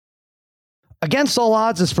Against All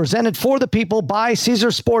Odds is presented for the people by Caesar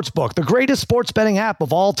Sportsbook, the greatest sports betting app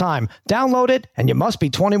of all time. Download it, and you must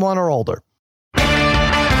be 21 or older.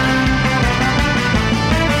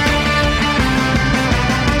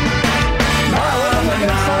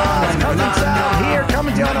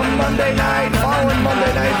 Coming to you on a Monday night, following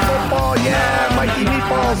Monday Night Football. Yeah, Mikey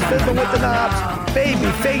Meatballs fiddling with the knobs.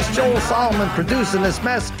 Babyface Joel Solomon producing this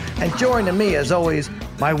mess. And joining me, as always,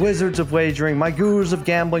 my wizards of wagering, my gurus of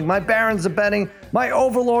gambling, my barons of betting, my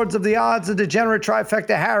overlords of the odds, the degenerate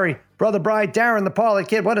trifecta, Harry, Brother Bry, Darren, the Parlay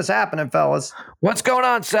Kid. What is happening, fellas? What's going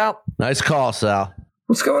on, Sal? Nice call, Sal.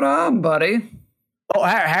 What's going on, buddy? Oh,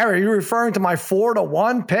 Harry, are you referring to my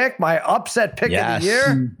 4-1 pick, my upset pick of the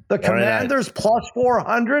year? The Commanders plus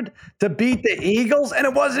 400 to beat the Eagles, and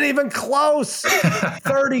it wasn't even close.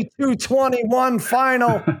 32-21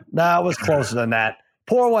 final. No, it was closer than that.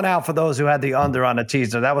 Pour one out for those who had the under on the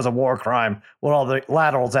teaser. That was a war crime with all the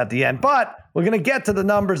laterals at the end. But we're going to get to the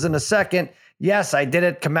numbers in a second. Yes, I did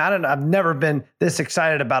it. Come out, and I've never been this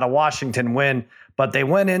excited about a Washington win. But they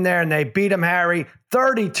went in there and they beat them, Harry,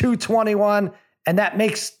 32-21. And that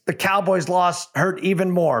makes the Cowboys' loss hurt even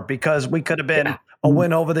more because we could have been a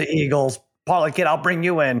win over the Eagles. Parlay Kid, I'll bring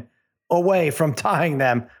you in away from tying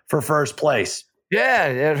them for first place. Yeah,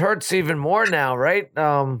 it hurts even more now, right?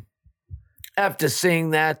 After seeing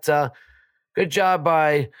that, good job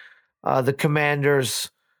by the Commanders.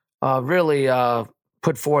 Really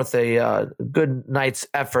put forth a good night's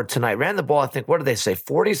effort tonight. Ran the ball, I think, what did they say,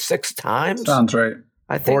 46 times? Sounds right.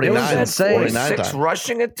 I think it was 46 times.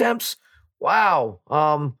 Rushing attempts. Wow.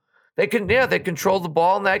 They controlled the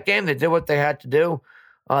ball in that game. They did what they had to do.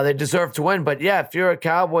 They deserve to win. But yeah, if you're a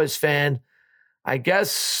Cowboys fan, I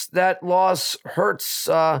guess that loss hurts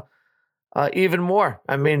even more.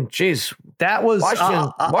 I mean, geez, that was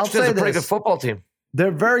Washington's a pretty good football team. They're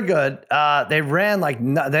very good. They ran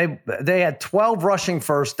they had 12 rushing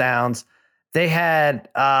first downs. They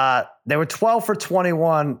were 12 for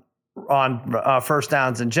 21 on first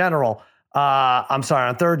downs in general. On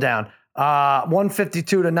third down.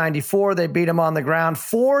 152-94. They beat them on the ground.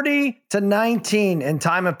 40-19 in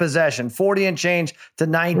time of possession. 40 and change to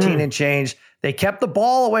 19 and change. They kept the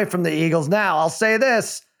ball away from the Eagles. Now, I'll say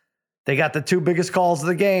this. They got the two biggest calls of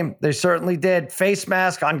the game. They certainly did. Face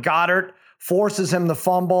mask on Goddard forces him to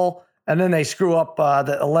fumble, and then they screw up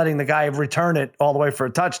letting the guy return it all the way for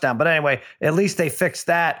a touchdown. But anyway, at least they fixed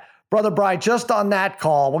that. Brother Bry, just on that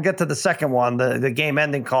call, we'll get to the second one, the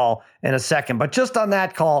game-ending call in a second. But just on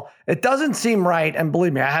that call, it doesn't seem right, and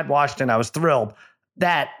believe me, I had Washington. I was thrilled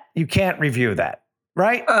that you can't review that,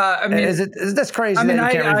 right? I mean, is this crazy? I mean,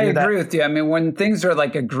 that you can't review I agree with you. I mean, when things are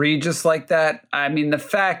like egregious like that, I mean, the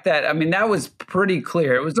fact that, that was pretty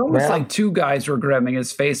clear. It was almost like two guys were grabbing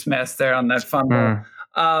his face mask there on that fumble.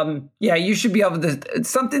 You should be able to,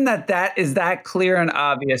 something that is that clear and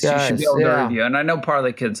obvious, you should be able to review. And I know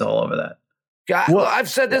Parlay Kid's all over that. I've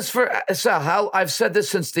said this I've said this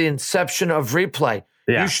since the inception of replay.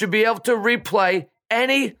 You should be able to replay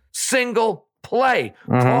any single play,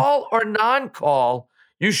 call or non-call.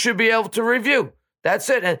 You should be able to review. That's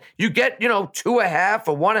it. And you get, 2.5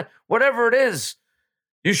 or 1, whatever it is.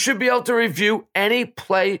 You should be able to review any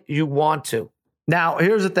play you want to. Now,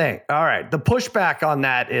 here's the thing. All right. The pushback on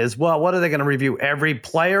that is, well, what are they going to review? Every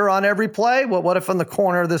player on every play? Well, what if in the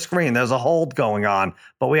corner of the screen there's a hold going on,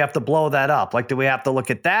 but we have to blow that up? Like, do we have to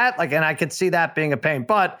look at that? And I could see that being a pain.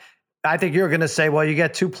 But I think you're going to say, well, you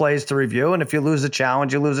get 2 plays to review. And if you lose a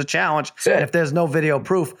challenge, you lose a challenge. And if there's no video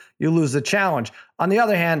proof, you lose the challenge. On the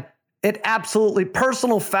other hand, it absolutely,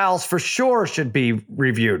 personal fouls for sure should be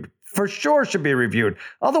reviewed. For sure should be reviewed.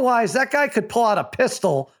 Otherwise, that guy could pull out a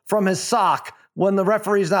pistol from his sock when the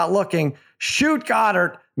referee's not looking, shoot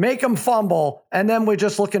Goddard, make him fumble, and then we're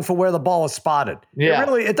just looking for where the ball was spotted. Yeah.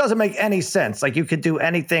 It doesn't make any sense. Like, you could do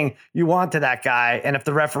anything you want to that guy, and if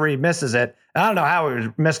the referee misses it, I don't know how he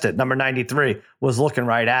missed it. Number 93 was looking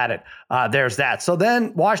right at it. There's that. So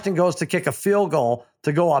then Washington goes to kick a field goal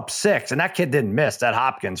to go up 6, and that kid didn't miss, that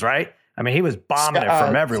Hopkins, right? I mean, he was bombing it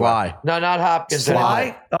from everywhere. Sly. No, not Hopkins.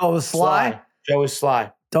 Sly? Oh, it was Sly? Joey Sly.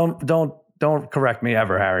 Don't correct me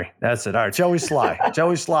ever, Harry. That's it. All right, Joey Sly.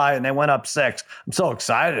 Joey Sly, and they went up 6. I'm so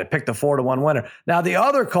excited. I picked a 4-1 winner. Now, the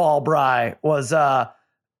other call, Bry, was the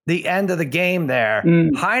end of the game there.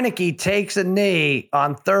 Heineke takes a knee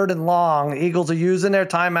on 3rd and long. The Eagles are using their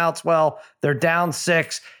timeouts well. They're down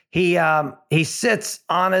 6. He sits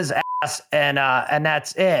on his ass, and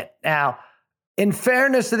that's it. Now, in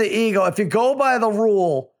fairness to the Eagle, if you go by the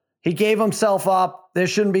rule, he gave himself up. There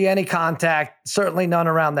shouldn't be any contact, certainly none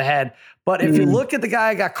around the head. But if you look at the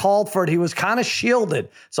guy who got called for it, he was kind of shielded.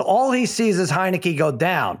 So all he sees is Heineke go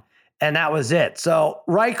down. And that was it. So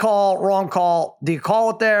right call, wrong call. Do you call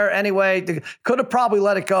it there anyway? Could have probably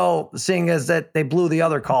let it go, seeing as that they blew the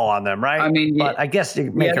other call on them, right? I mean, but I guess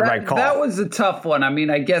you make a right call. That was a tough one. I mean,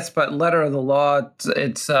 I guess, but letter of the law,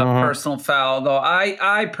 it's a personal foul. Though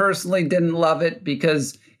I personally didn't love it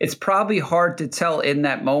because it's probably hard to tell in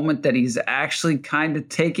that moment that he's actually kind of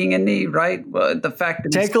taking a knee, right? The fact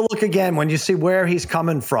that take a look again when you see where he's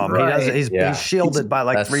coming from. Right. He's shielded by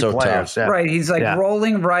like three players. Yeah. Right. He's like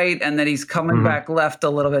rolling right, and then he's coming back left a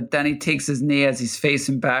little bit. Then he takes his knee as he's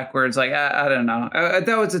facing backwards. Like I don't know.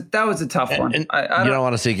 That was a tough one. And you don't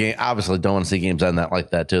want to see game. Obviously, don't want to see games end that like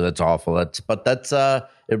that too. That's awful. That's like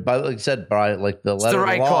you said, Brian. Like the letter of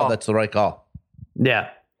the law. That's the right call. Yeah.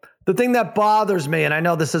 The thing that bothers me, and I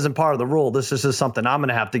know this isn't part of the rule, this is just something I'm going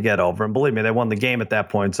to have to get over. And believe me, they won the game at that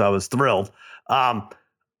point, so I was thrilled.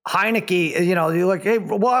 Heinicke, you're like, hey,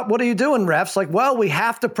 what are you doing, refs? Like, well, we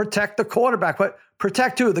have to protect the quarterback. But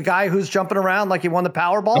protect who? The guy who's jumping around like he won the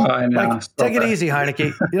Powerball? I know. Like, take it easy,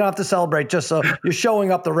 Heinicke. You don't have to celebrate just so you're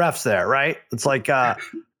showing up the refs there, right? It's like a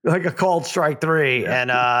called strike 3, and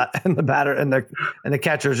the batter and the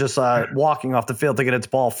catcher's just walking off the field to get its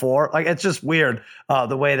ball 4. Like, it's just weird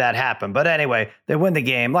the way that happened. But anyway, they win the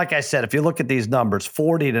game. Like I said, if you look at these numbers,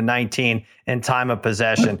 40-19 in time of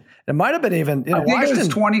possession. It might have been even I think Washington,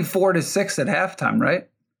 it was 24-6 at halftime, right?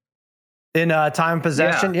 In time of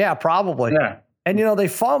possession, yeah probably. Yeah. And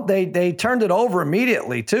they turned it over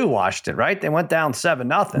immediately too, Washington, right? They went down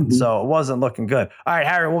 7-0, so it wasn't looking good. All right,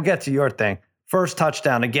 Harry, we'll get to your thing. First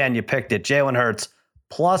touchdown, again, you picked it. Jalen Hurts,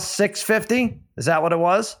 plus 650. Is that what it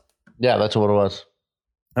was? Yeah, that's what it was.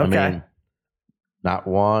 Okay. I mean, not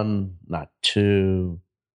 1, not 2,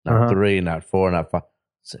 not 3, not 4, not 5.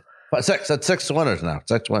 6. That's 6 winners now.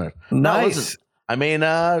 6 winners. Nice.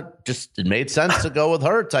 Just it made sense to go with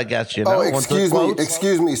Hurts, I guess. Oh,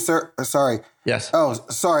 excuse me, sir. Sorry. Yes. Oh,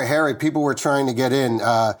 sorry, Harry. People were trying to get in.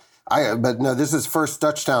 But no, this is First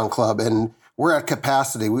Touchdown Club, and we're at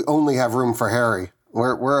capacity. We only have room for Harry.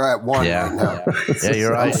 We're at 1 right now. Yeah,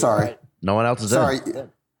 you're right. I'm sorry. No one else is sorry.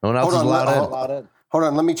 in. No one else is allowed in. Hold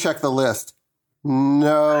on. Let me check the list.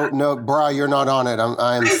 No, Bri, you're not on it.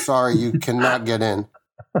 I'm sorry. You cannot get in.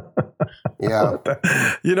 Yeah.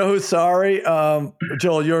 You know who's sorry?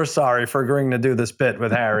 Joel, you're sorry for agreeing to do this bit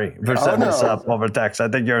with Harry for setting this up over text. I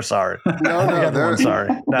think you're sorry. No, sorry.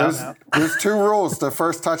 There's 2 rules to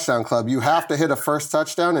First Touchdown Club. You have to hit a first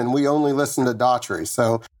touchdown, and we only listen to Daughtry.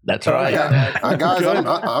 So that's right. Guys,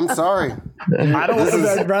 I'm sorry.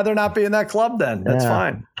 I'd rather not be in that club then. That's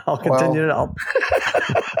fine. I'll continue to help.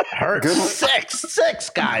 Hurts. 6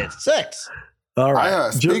 guys. 6. All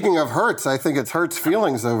right. Speaking of Hurts, I think it's Hurts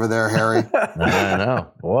feelings over there, Harry. I know.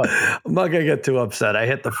 What? I'm not going to get too upset. I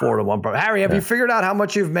hit the 4-1. Harry, have you figured out how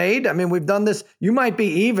much you've made? I mean, we've done this. You might be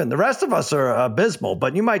even. The rest of us are abysmal,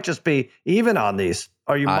 but you might just be even on these.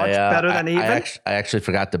 Are you much better than even? I actually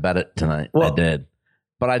forgot to bet it tonight. Well, I did.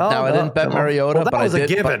 But I didn't bet Mariota. Well, that but was I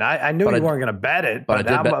did, a given. But, I knew you weren't going to bet it. But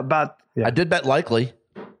I did bet likely.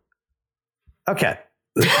 Okay.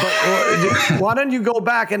 But why don't you go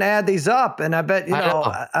back and add these up? And I bet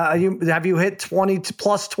have you hit 20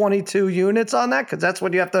 plus 22 units on that? Because that's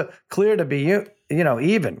what you have to clear to be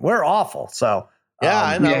even. We're awful. So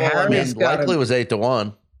I know. I mean, likely was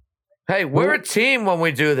 8-1. Hey, we're a team when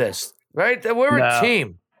we do this, right? We're a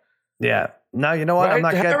team. Yeah. No, you know what? Right? I'm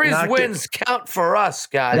not Harry's wins count for us,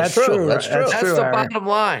 guys. That's true. That's true. That's the bottom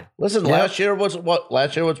line. Listen, last year was what?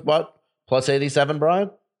 Plus 87,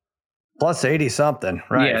 Brian. Plus 80 something,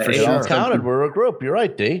 right? Yeah, for sure. Counted. We're a group. You're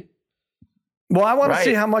right, D. Well, I want to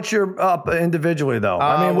see how much you're up individually, though.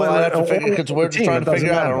 I mean, because we're just trying to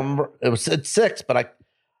figure out. I don't remember. It's 6, but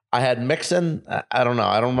I had Mixon. I don't know.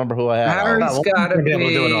 I don't remember who I had. Harry's got to be able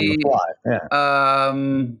to do it on the fly.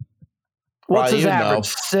 Yeah. What's his average?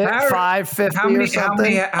 550 or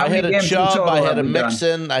something? I had a Chubb. I had a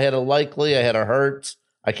Mixon. I had a Likely. I had a Hurts.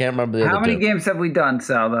 I can't remember the other 2. How many games have we done,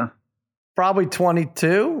 Sal, though? Probably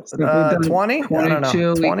 22, 20? I don't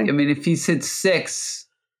know. 20? I mean, if he's hit 6,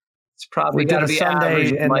 it's probably got to be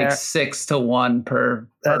averaging like 6-1 per.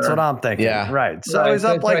 That's what I'm thinking. Yeah. Right. So he's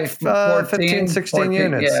up like 15, 16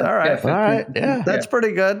 units. Yeah, all right. All right. Yeah. That's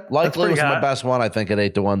pretty good. Likely was my best one, I think, at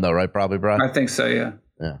 8-1, though, right? Probably, Brian? I think so, yeah.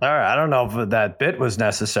 All right. I don't know if that bit was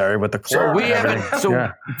necessary with the club.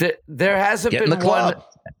 There hasn't been one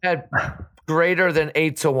at greater than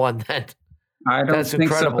 8-1 then. I don't think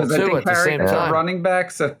incredible so, too. At the same time, running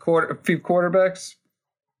backs, a few quarterbacks.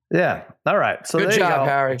 Yeah. All right. So good job,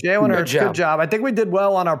 Harry. Jalen Hurts, good job. I think we did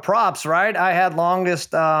well on our props, right? I had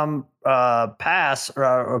longest pass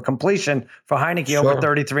or completion for Heinicke over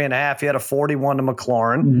 33.5. He had a 41 to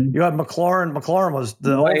McLaurin. Mm-hmm. You had McLaurin. McLaurin was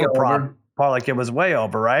the over prop Parlay Kid was way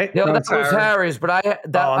over, right? Yeah, that was Harry's, but I had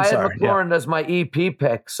McLaurin as my EP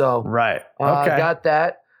pick. So right, okay, I got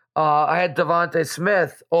that. I had Devontae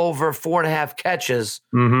Smith over 4.5 catches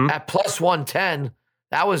at plus 110.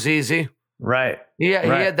 That was easy. Right. Yeah, he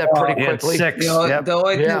had that pretty quickly. He had 6.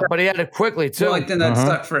 But he had it quickly too. The only thing that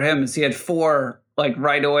stuck for him is he had 4 like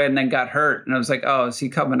right away and then got hurt, and I was like, oh, is he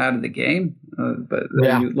coming out of the game? But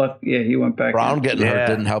then he went back. Brown getting hurt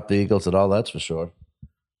didn't help the Eagles at all. That's for sure.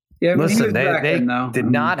 Yeah, listen, they did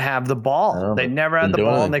not have the ball. They never had the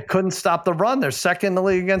ball, and they couldn't stop the run. They're second in the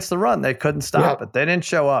league against the run. They couldn't stop it. They didn't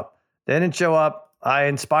show up. I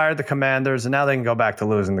inspired the Commanders, and now they can go back to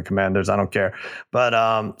losing the Commanders. I don't care.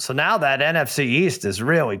 But so now that NFC East is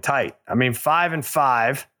really tight. I mean,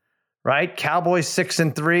 5-5, right? Cowboys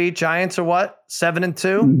 6-3. Giants are what?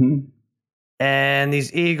 7-2. And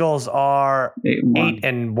these Eagles are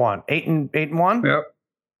 8-1. 8-1. Yep.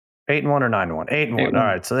 8-1 or 9-1? 8-1. All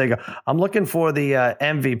right, so there you go. I'm looking for the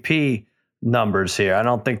MVP numbers here. I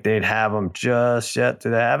don't think they'd have them just yet. Do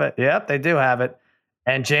they have it? Yep, they do have it.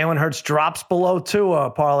 And Jalen Hurts drops below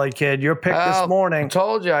Tua, Parlay Kid. Your pick this morning. I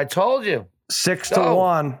told you. 6-1.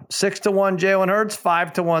 6-1 Jalen Hurts,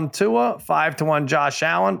 5-1 Tua, 5-1 Josh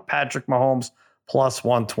Allen, Patrick Mahomes plus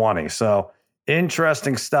 120. So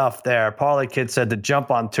interesting stuff there. Parlay Kid said to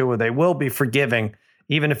jump on Tua. They will be forgiving,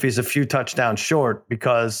 even if he's a few touchdowns short,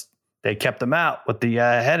 because they kept him out with the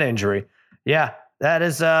head injury. Yeah,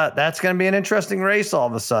 that's going to be an interesting race all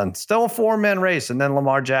of a sudden. Still a 4-man race, and then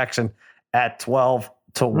Lamar Jackson at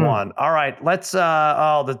 12-1. All right, let's.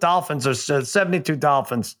 The Dolphins are 72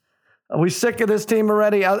 Dolphins. Are we sick of this team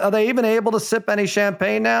already? Are they even able to sip any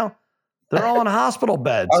champagne now? They're all in hospital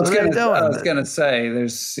beds. I was going to say,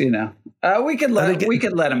 there's, we could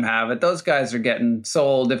let them have it. Those guys are getting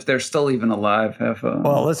sold if they're still even alive.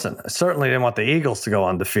 Well, listen, I certainly didn't want the Eagles to go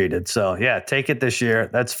undefeated. So yeah, take it this year.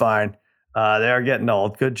 That's fine. They are getting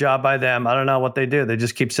old. Good job by them. I don't know what they do. They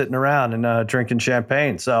just keep sitting around and drinking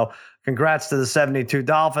champagne. So congrats to the 72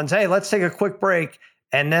 Dolphins. Hey, let's take a quick break,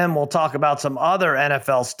 and then we'll talk about some other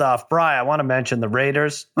NFL stuff. Bri, I want to mention the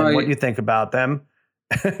Raiders and what you think about them.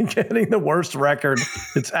 Getting the worst record.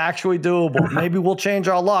 It's actually doable. Maybe we'll change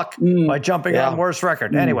our luck by jumping on worst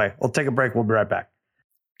record. Anyway, we'll take a break. We'll be right back.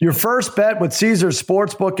 Your first bet with Caesars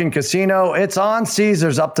Sportsbook and Casino, it's on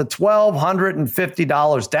Caesars up to $1,250.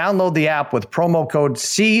 Download the app with promo code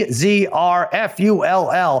CZRFULL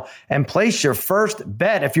and place your first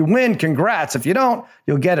bet. If you win, congrats. If you don't,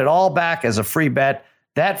 you'll get it all back as a free bet.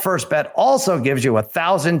 That first bet also gives you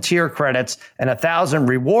 1,000 tier credits and 1,000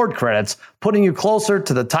 reward credits, putting you closer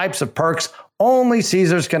to the types of perks only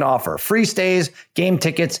Caesars can offer. Free stays, game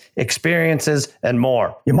tickets, experiences, and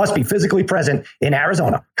more. You must be physically present in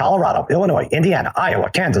Arizona, Colorado, Illinois, Indiana, Iowa,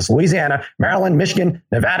 Kansas, Louisiana, Maryland, Michigan,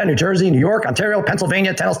 Nevada, New Jersey, New York, Ontario,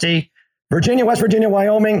 Pennsylvania, Tennessee, Virginia, West Virginia,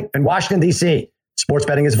 Wyoming, and Washington, D.C. Sports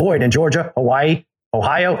betting is void in Georgia, Hawaii,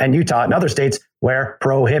 Ohio, and Utah, and other states where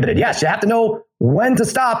prohibited. Yes, you have to know when to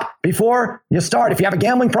stop before you start. If you have a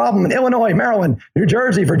gambling problem in Illinois, Maryland, New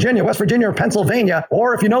Jersey, Virginia, West Virginia, or Pennsylvania,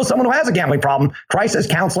 or if you know someone who has a gambling problem, crisis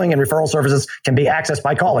counseling and referral services can be accessed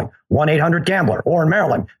by calling 1-800-GAMBLER. Or in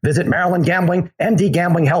Maryland, visit Maryland Gambling,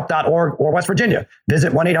 mdgamblinghelp.org, or West Virginia,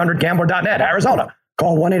 visit 1-800-GAMBLER.net. Arizona,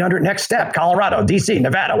 call 1-800-NEXT-STEP. Colorado, D.C.,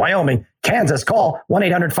 Nevada, Wyoming, Kansas, call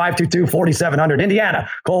 1-800-522-4700. Indiana,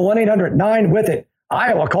 call 1-800-9-WITH-IT.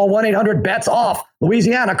 Iowa, call 1-800-BETS-OFF.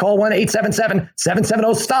 Louisiana, call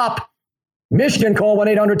 1-877-770-STOP. Michigan, call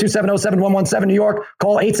 1-800-270-7117. New York,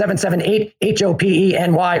 call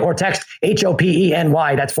 877-8-HOPENY or text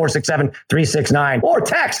HOPENY. That's 467-369. Or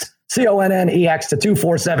text CONNEX to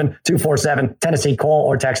 247-247. Tennessee, call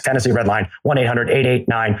or text Tennessee Redline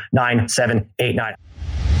 1-800-889-9789.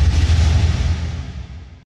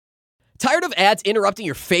 Tired of ads interrupting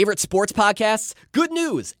your favorite sports podcasts? Good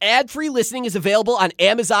news! Ad-free listening is available on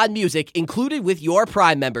Amazon Music, included with your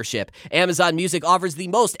Prime membership. Amazon Music offers the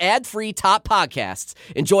most ad-free top podcasts.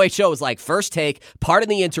 Enjoy shows like First Take, Pardon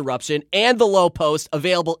the Interruption, and The Low Post,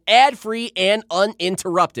 available ad-free and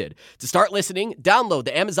uninterrupted. To start listening, download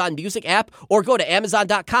the Amazon Music app or go to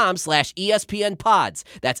Amazon.com/ESPN Pods.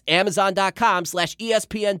 That's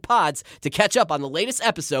Amazon.com/ESPN Pods to catch up on the latest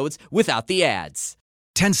episodes without the ads.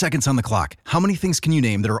 10 seconds on the clock. How many things can you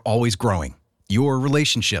name that are always growing? Your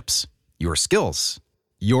relationships, your skills,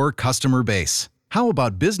 your customer base. How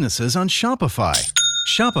about businesses on Shopify?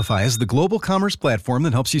 Shopify is the global commerce platform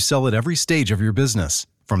that helps you sell at every stage of your business.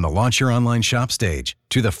 From the launch your online shop stage,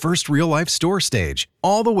 to the first real-life store stage,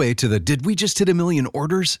 all the way to the did we just hit a million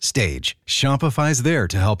orders stage. Shopify's there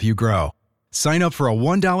to help you grow. Sign up for a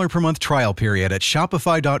 $1 per month trial period at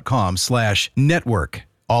shopify.com/network,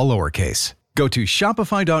 all lowercase. Go to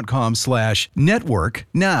shopify.com/network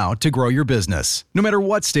now to grow your business, no matter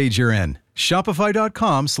what stage you're in.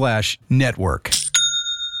 Shopify.com/network.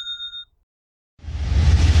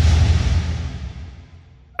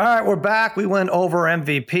 All right, we're back. We went over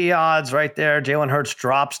MVP odds right there. Jalen Hurts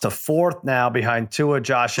drops to 4th now behind Tua,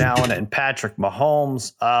 Josh Allen, and Patrick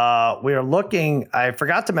Mahomes. We are looking, I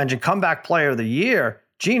forgot to mention, comeback player of the year.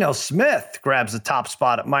 Geno Smith grabs the top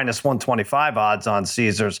spot at minus 125 odds on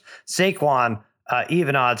Caesars. Saquon,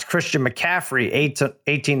 even odds. Christian McCaffrey,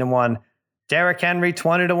 18-1. Derrick Henry,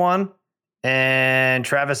 20-1. And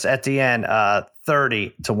Travis Etienne,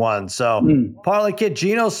 30-1. So, Parlay Kid,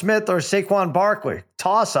 Geno Smith or Saquon Barkley?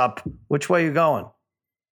 Toss up. Which way you going?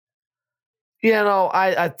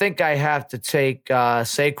 I think I have to take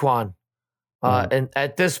Saquon. And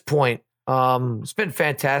at this point, it's been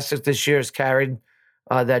fantastic this year. Has carried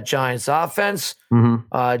that Giants offense.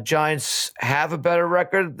 Giants have a better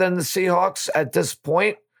record than the Seahawks at this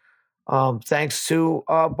point, thanks to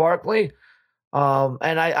Barkley.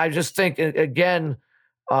 And I just think, again,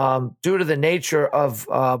 due to the nature of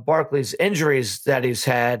Barkley's injuries that he's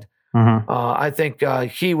had, I think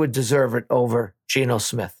he would deserve it over Geno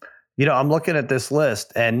Smith. I'm looking at this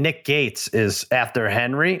list, and Nick Gates is after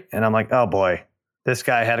Henry, and I'm like, oh boy, this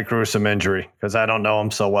guy had a gruesome injury because I don't know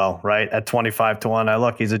him so well, right? At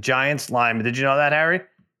 25-1, he's a Giants lineman. Did you know that, Harry? You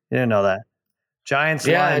didn't know that. Giants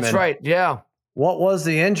lineman. Yeah, that's right. Yeah. What was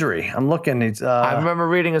the injury? I'm looking. I remember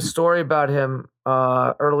reading a story about him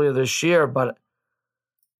earlier this year, but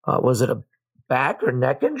was it a back or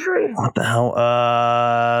neck injury? What the hell?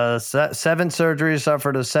 7 surgeries,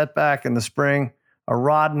 suffered a setback in the spring. A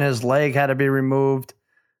rod in his leg had to be removed.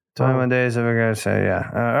 21 days, if we're going to say, yeah.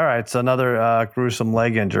 All right, so another gruesome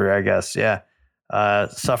leg injury, I guess. Yeah.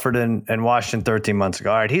 Suffered in Washington 13 months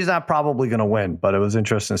ago. All right, he's not probably going to win, but it was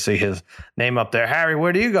interesting to see his name up there. Harry,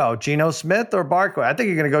 where do you go? Geno Smith or Barkley? I think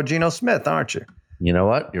you're going to go Geno Smith, aren't you? You know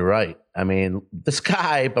what? You're right. I mean, this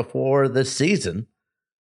guy before this season,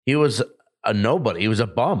 he was a nobody. He was a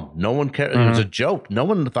bum. No one cared. He was a joke. No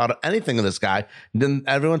one thought of anything of this guy. And then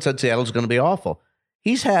everyone said Seattle's going to be awful.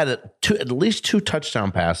 He's had at least 2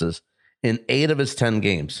 touchdown passes in 8 of his 10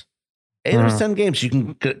 games. 8 of his 10 games. You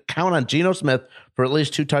can count on Geno Smith for at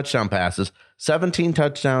least 2 touchdown passes, 17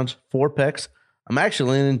 touchdowns, 4 picks. I'm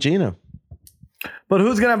actually leaning Geno. But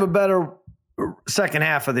who's going to have a better second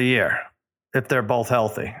half of the year if they're both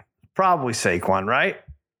healthy? Probably Saquon, right?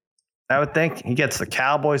 I would think he gets the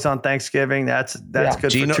Cowboys on Thanksgiving. That's good.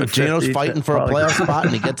 Geno's fighting for a playoff spot,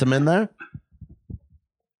 and he gets him in there.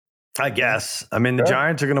 I guess. I mean, the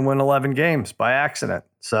Giants are going to win 11 games by accident.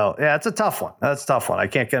 So, yeah, it's a tough one. That's a tough one. I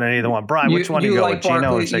can't get on either one. Brian, which one do you go with,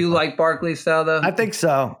 Geno or Saquon? You like Barkley style, though? I think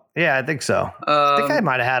so. Yeah, I think so. I think I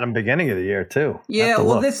might have had him beginning of the year, too. Yeah,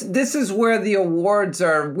 well, this is where the awards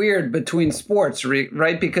are weird between sports,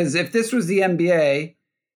 right? Because if this was the NBA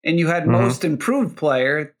and you had most improved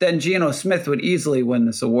player, then Geno Smith would easily win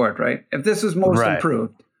this award, right? If this was most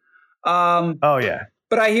improved. Oh, yeah.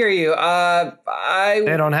 But I hear you.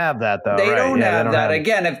 They don't have that, though. They don't have that.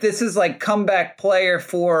 Again, if this is like comeback player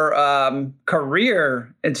for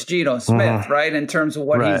career, it's Geno Smith, right? In terms of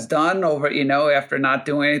what he's done over, after not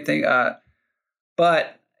doing anything.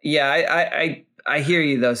 But yeah, I hear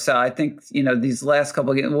you though. So I think these last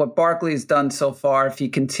couple of games, what Barkley's done so far, if he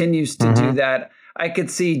continues to do that, I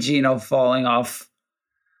could see Geno falling off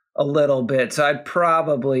a little bit. So I'd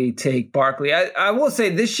probably take Barkley. I will say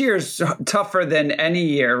this year's tougher than any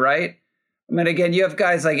year, right? I mean, again, you have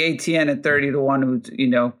guys like Etienne at 30-1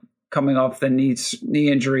 who, coming off the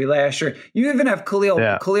knee injury last year. You even have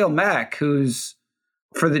Khalil Mack, who's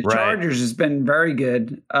for the Chargers has been very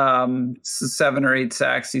good. 7 or 8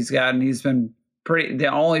 sacks he's got, and he's been the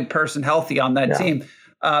only person healthy on that team.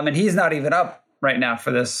 And he's not even up right now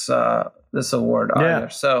for this award either.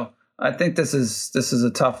 So I think this is a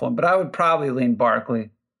tough one, but I would probably lean Barkley.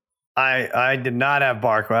 I did not have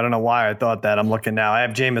Barkley. I don't know why I thought that. I'm looking now. I have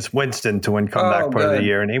Jameis Winston to win comeback player of the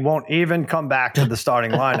year, and he won't even come back to the starting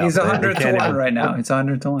lineup. He's 100-1 right now. He's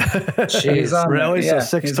 100-1. Jeez, really? So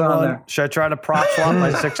 6-1. Should I try to prop swap my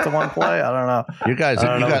 6-1 play? I don't know. You guys,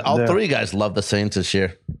 all 3 guys love the Saints this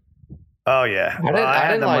year. Oh yeah,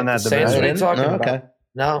 I didn't like the Saints. What are you talking about? Okay.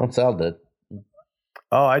 No, Sal did.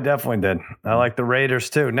 Oh, I definitely did. I like the Raiders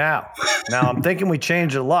too. Now I'm thinking we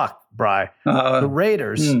change the luck, Bri. The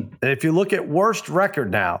Raiders, if you look at worst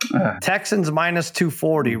record now, Texans minus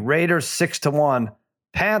 240, Raiders 6-1,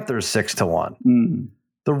 Panthers 6-1.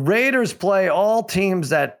 The Raiders play all teams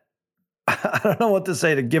that I don't know what to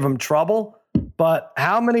say to give them trouble, but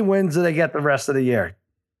how many wins do they get the rest of the year?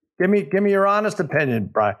 Give me your honest opinion,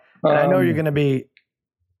 Bri. And I know you're going to be.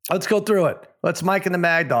 Let's go through it. Let's Mike and the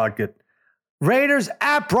Mad Dog get. Raiders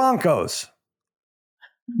at Broncos.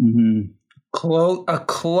 Mm-hmm.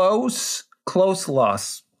 Close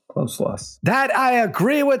loss. Close loss. That I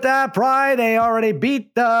agree with that, Bri. They already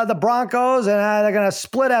beat the Broncos, and they're going to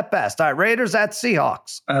split at best. All right, Raiders at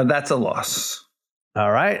Seahawks. That's a loss.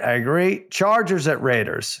 All right, I agree. Chargers at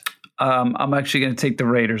Raiders. I'm actually going to take the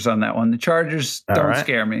Raiders on that one. The Chargers don't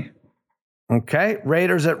scare me. Okay,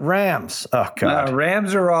 Raiders at Rams. Oh, God.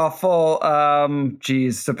 Rams are awful.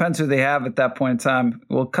 Depends who they have at that point in time.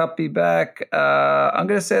 Will Kupp be back? I'm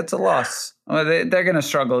going to say it's a loss. They're going to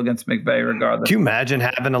struggle against McVay regardless. Can you imagine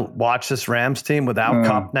having to watch this Rams team without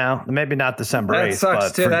Kupp now? Maybe not December 8th. That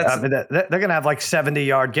sucks, too. They're going to have like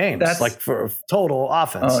 70-yard games, like for total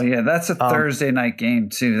offense. Oh, yeah. That's a Thursday night game,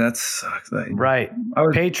 too. That sucks. Right.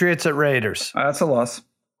 Patriots at Raiders. That's a loss.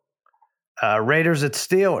 Raiders at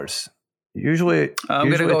Steelers. Usually I'm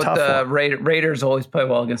going to go with the Raiders. Always play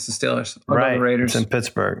well against the Steelers. Right. The Raiders. It's in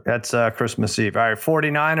Pittsburgh. That's Christmas Eve. All right.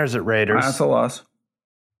 49ers at Raiders. That's a loss.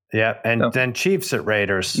 Yeah. And then Chiefs at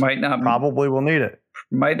Raiders. Probably will need it.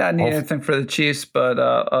 Might not need anything for the Chiefs, but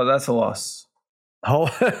that's a loss.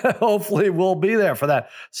 Hopefully we'll be there for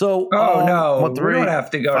that. So, no, we don't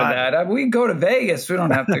have to go to that. We can go to Vegas. We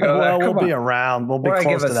don't have to go there. We'll be around. We'll be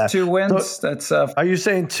close to that. 2 wins. So, that's. Are you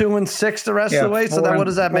saying 2-6 the rest of the way? So then, what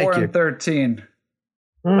does that make you? 4-13.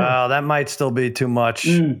 Oh, that might still be too much.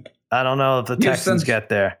 I don't know if the Texans get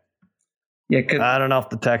there. Yeah, I don't know if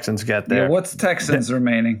the Texans get there. Yeah, what's Texans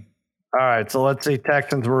remaining? All right, so let's see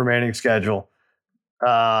Texans remaining schedule.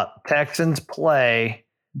 Texans play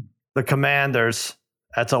the Commanders.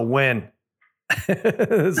 That's a win.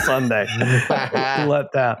 Sunday.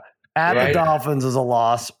 Let down. At the Dolphins is a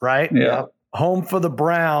loss, right? Yeah. Home for the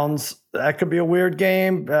Browns. That could be a weird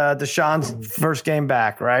game. Deshaun's first game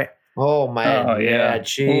back, right? Oh, man. Oh, yeah.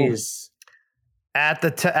 Jeez. At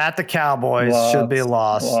the Cowboys should be a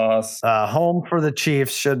loss. Home for the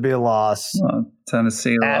Chiefs should be a loss.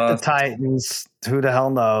 Tennessee at lost. The Titans. Who the hell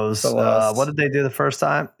knows? What did they do the first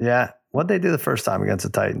time? Yeah. What did they do the first time against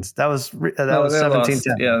the Titans? That was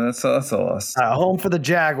 17-10. Yeah, that's a loss. Home for the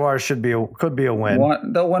Jaguars could be a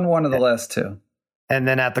win. They'll win one of the last two. And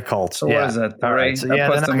then at the Colts. So what is that? All right. So they're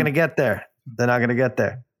not going to get there.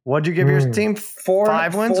 What'd you give your team?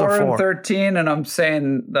 5 wins or 4? 4-13, and I'm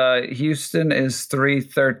saying Houston is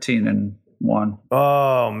 3-13-1.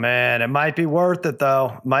 Oh man, it might be worth it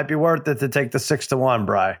though. Might be worth it to take the 6-1,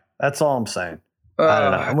 Bri. That's all I'm saying. I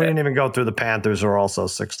don't know. And we didn't even go through the Panthers, who are also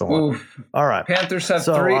 6-1. All right. Panthers have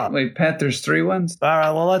 3. Panthers 3 wins. All right.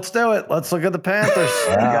 Well, let's do it. Let's look at the Panthers.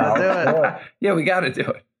 We got to do it. Yeah, we got to do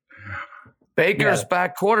it. Baker's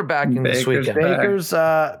back quarterbacking this weekend.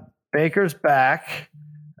 Baker's back.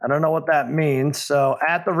 I don't know what that means. So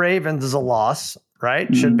at the Ravens is a loss,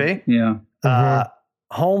 right? Should be. Yeah.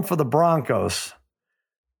 Home for the Broncos.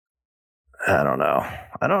 I don't know.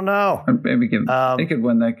 Maybe they could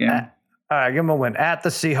win that game. All right, give them a win. At the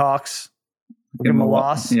Seahawks, give them a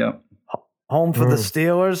loss. Yeah. Home for the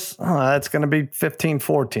Steelers. That's going to be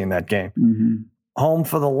 15-14 that game. Mm-hmm. Home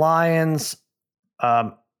for the Lions.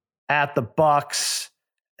 At the Bucks,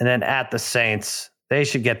 and then at the Saints. They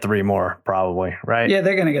should get 3 more, probably, right? Yeah,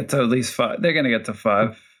 they're going to get to at least 5. They're going to get to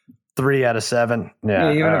 5. 3 out of 7.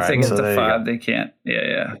 Yeah, even if they get to 5, they can't.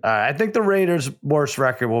 Yeah. I think the Raiders' worst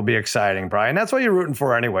record will be exciting, Brian. That's what you're rooting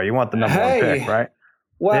for anyway. You want the number 1 pick, right?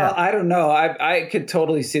 Well, I don't know. I could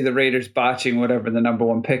totally see the Raiders botching whatever the number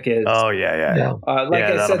 1 pick is. Oh, yeah.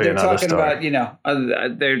 I said, they're talking about,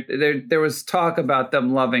 there was talk about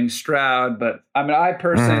them loving Stroud, but I mean, I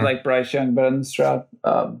personally like Bryce Young better than Stroud.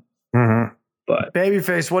 But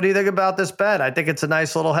Babyface, what do you think about this bet? I think it's a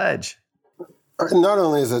nice little hedge. Not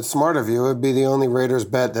only is it smart of you, it'd be the only Raiders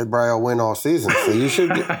bet that Brian will win all season. So you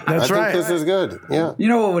should. I think this is good. Yeah. You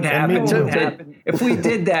know what would happen? If we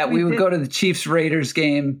did that, we would go to the Chiefs-Raiders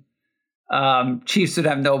game. Chiefs would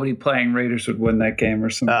have nobody playing. Raiders would win that game or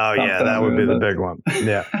something. Oh, yeah, that would be the big one.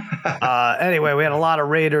 Yeah. Anyway, we had a lot of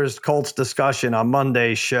Raiders-Colts discussion on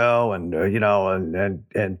Monday's show and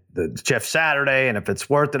the Jeff Saturday and if it's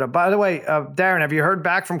worth it. By the way, Darren, have you heard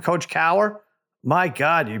back from Coach Cower? My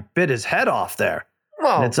God, you bit his head off there.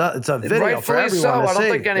 Well, it's a video for everyone to see. I don't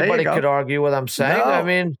think anybody could argue what I'm saying. No. I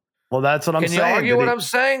mean, well, that's what I'm saying. Can you argue what I'm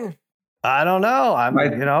saying? I don't know. I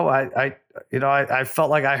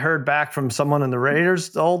felt like I heard back from someone in the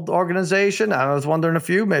Raiders, the old organization. I was wondering if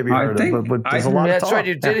you maybe heard it, but there's a lot of talk. That's right.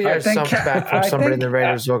 You did hear something back from somebody in the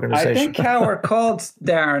Raiders organization. I think Cower called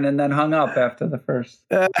Darren and then hung up after the first.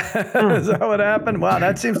 Is that what happened? Wow,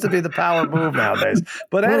 that seems to be the power move nowadays.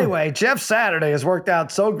 But anyway, Jeff Saturday has worked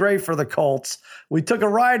out so great for the Colts. We took a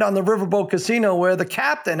ride on the Riverboat Casino where the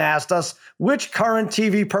captain asked us, which current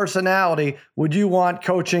TV personality would you want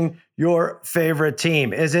coaching your favorite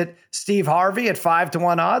team? Is it Steve Harvey at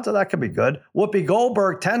 5-1 odds? Oh, that could be good. Whoopi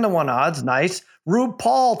Goldberg, 10-1 odds. Nice. Rube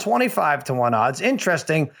Paul, 25-1 odds.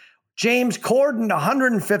 Interesting. James Corden,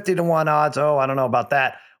 150-1 odds. Oh, I don't know about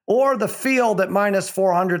that. Or the field at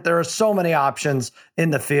 -400. There are so many options in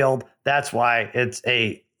the field. That's why it's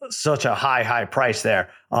such a high price there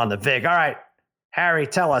on the VIG. All right, Harry,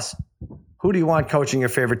 tell us, who do you want coaching your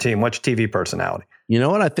favorite team? Which TV personality? You know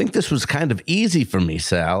what? I think this was kind of easy for me,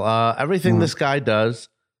 Sal. Everything this guy does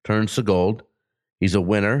turns to gold. He's a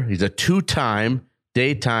winner. He's a 2-time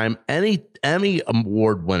daytime Emmy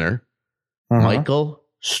Award winner, Michael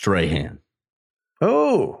Strahan.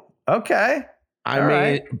 Oh, okay. I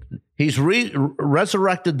mean, he's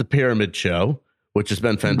resurrected the Pyramid Show, which has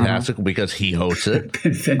been fantastic because he hosts it.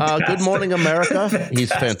 Good Morning America,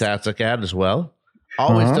 he's fantastic at as well.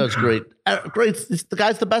 Always does great. The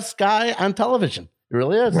guy's the best guy on television. He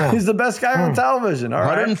really is. He's the best guy on television. All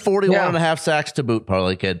 141 and a half sacks to boot,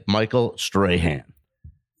 Parlay Kid. Michael Strahan.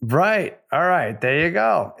 Right. All right. There you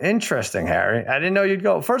go. Interesting, Harry. I didn't know you'd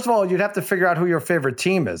go. First of all, you'd have to figure out who your favorite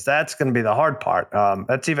team is. That's going to be the hard part.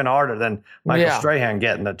 That's even harder than Michael Strahan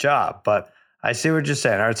getting the job. But I see what you're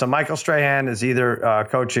saying. All right. So Michael Strahan is either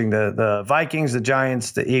coaching the Vikings, the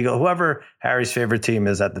Giants, the Eagles, whoever Harry's favorite team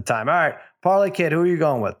is at the time. All right. Parlay Kid, who are you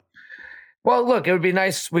going with? Well, look, it would be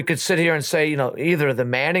nice. We could sit here and say, either of the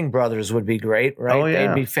Manning brothers would be great, right? Oh, yeah.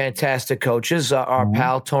 They'd be fantastic coaches. Our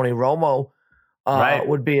pal Tony Romo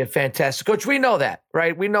would be a fantastic coach. We know that,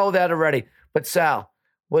 right? We know that already. But Sal,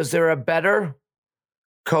 was there a better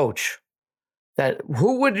coach?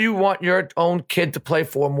 Who would you want your own kid to play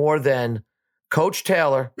for more than Coach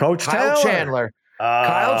Taylor? Kyle Chandler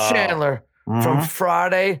from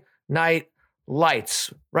Friday Night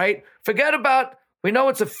Lights, right? Forget about, we know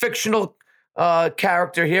it's a fictional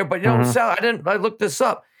character here, but Sal, I looked this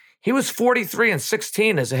up. He was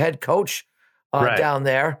 43-16 as a head coach down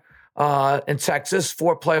there in Texas.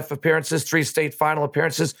 4 playoff appearances, 3 state final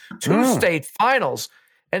appearances, 2 state finals.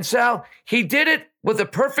 And Sal, he did it with a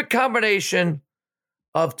perfect combination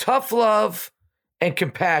of tough love and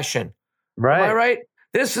compassion. Right. Am I right?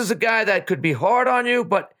 This is a guy that could be hard on you,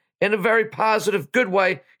 but in a very positive, good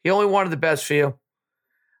way. He only wanted the best for you.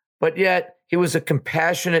 But yet, he was a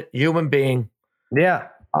compassionate human being. Yeah.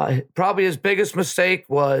 Probably his biggest mistake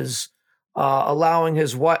was allowing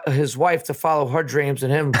his wife to follow her dreams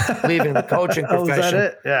and him leaving the coaching profession. Was that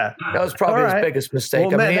it? Yeah. That was probably his biggest mistake.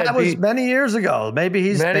 Well, that was many years ago. Maybe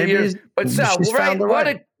he's many years. But Sal,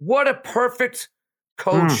 what a perfect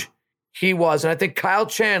coach he was. And I think Kyle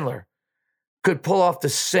Chandler could pull off the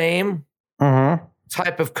same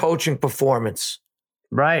type of coaching performance.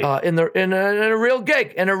 Right. In a real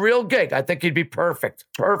gig. I think he'd be perfect.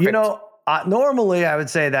 Perfect. Normally I would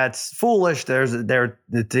say that's foolish. They're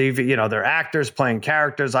TV, they're actors playing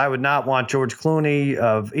characters. I would not want George Clooney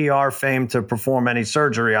of ER fame to perform any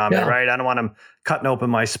surgery on me, right? I don't want him cutting open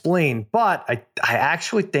my spleen. But I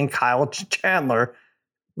actually think Kyle Chandler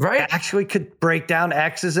actually could break down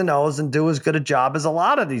X's and O's and do as good a job as a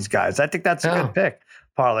lot of these guys. I think that's a good pick.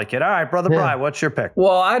 Parlay Kid. All right, Brother Bry, what's your pick?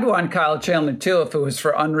 Well, I'd want Kyle Chandler, too, if it was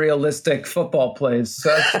for unrealistic football plays. So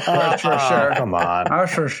that's for sure. Come on.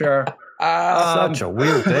 That's for sure. Such a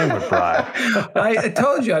weird thing with Bry. I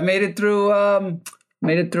told you, I made it through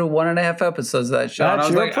 1.5 episodes of that show. That's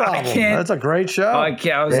your problem. That's a great show. I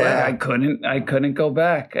couldn't go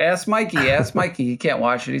back. Ask Mikey. He can't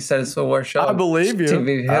watch it. He said it's the worst show. I believe you.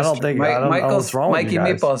 TV history. I don't think Mikey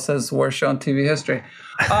Meatball says it's the worst show on TV history.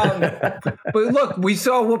 But look, we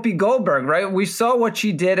saw Whoopi Goldberg, right? We saw what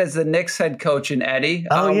she did as the Knicks head coach in Eddie.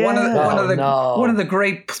 One of the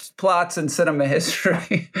great plots in cinema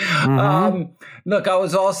history. Look, I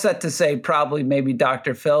was all set to say probably maybe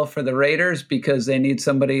Dr. Phil for the Raiders because they need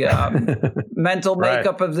somebody mental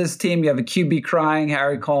makeup of this team. You have a QB crying,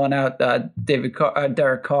 Harry calling out Derek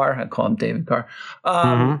Carr. I call him David Carr.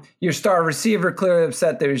 Your star receiver clearly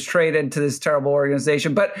upset that he was traded to this terrible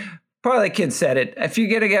organization, but Parlay Kid said it. If you're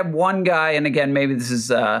going to get one guy, and again, maybe this is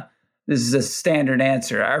a standard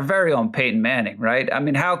answer, our very own Peyton Manning, right? I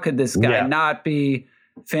mean, how could this guy not be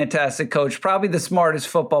fantastic coach? Probably the smartest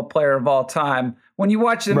football player of all time. When you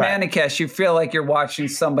watch the Manningcast, you feel like you're watching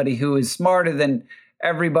somebody who is smarter than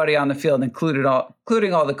everybody on the field, including all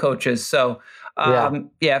the coaches. So,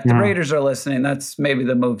 if the Raiders are listening, that's maybe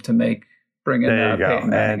the move to make. Bring in Peyton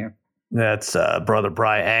Manning here. That's Brother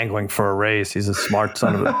Bry angling for a raise. He's a smart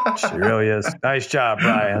son of a bitch. He really is. Nice job,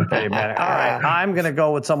 Brian. All right. I'm going to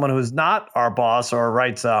go with someone who's not our boss or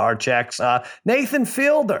writes our checks. Nathan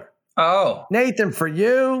Fielder. Oh. Nathan, for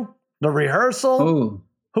you, the rehearsal. Ooh.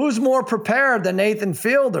 Who's more prepared than Nathan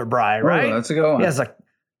Fielder, Brian, right? Ooh, that's a good one. He has a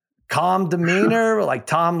calm demeanor, like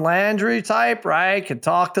Tom Landry type, right? Can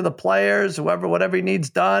talk to the players, whatever he needs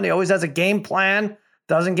done. He always has a game plan,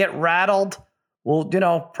 doesn't get rattled. Will,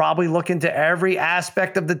 probably look into every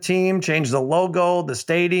aspect of the team, change the logo, the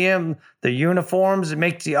stadium, the uniforms. It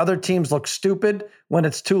makes the other teams look stupid when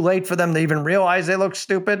it's too late for them to even realize they look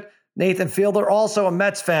stupid. Nathan Fielder, also a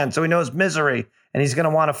Mets fan, so he knows misery, and he's going to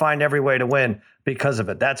want to find every way to win because of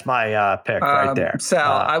it. That's my pick right there.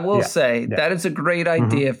 Sal, I will say that is a great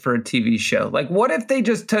idea for a TV show. Like, what if they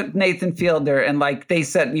just took Nathan Fielder and, like, they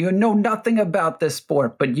said, you know nothing about this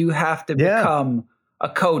sport, but you have to become a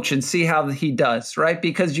coach and see how he does, right?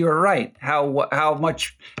 Because you're right,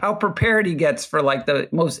 how prepared he gets for, like, the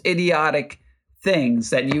most idiotic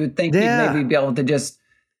things that you would think he'd maybe be able to just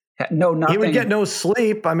know nothing. He would get no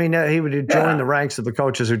sleep. I mean, he would join the ranks of the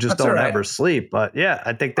coaches who just don't ever sleep. But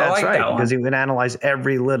I think that's right, because he would analyze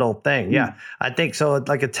every little thing. Yeah, I think so.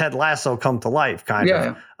 Like a Ted Lasso come to life kind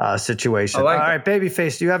of situation. All right,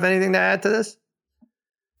 Babyface, do you have anything to add to this?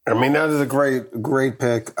 I mean, that is a great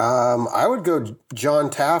pick. I would go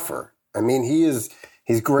John Taffer. I mean, he's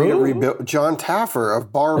great at rebuild. John Taffer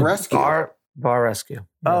of Bar Rescue. Bar Rescue.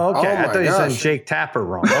 Oh, okay. I thought you said Jake Tapper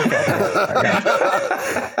wrong. Okay.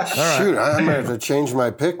 Shoot, I'm going to have to change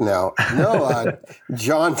my pick now. No,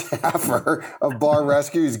 John Taffer of Bar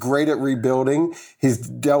Rescue. He's great at rebuilding. He's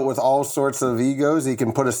dealt with all sorts of egos. He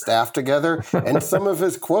can put a staff together. And some of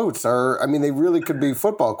his quotes are, I mean, they really could be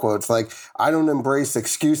football quotes. Like, I don't embrace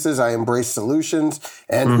excuses. I embrace solutions.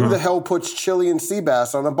 And who the hell puts chili and sea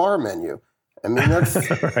bass on a bar menu? I mean, that's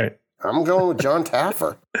right. I'm going with John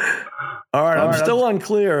Taffer. All right, I'm still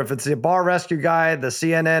unclear if it's the Bar Rescue guy, the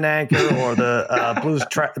CNN anchor, or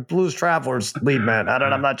the Blues Travelers lead man.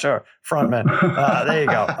 I'm not sure. Front man. There you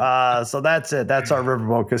go. So that's it. That's our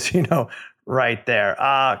Riverboat Casino right there.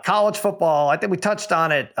 College football, I think we touched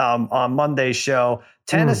on it on Monday's show.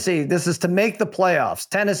 Tennessee, this is to make the playoffs.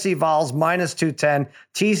 Tennessee Vols minus 210,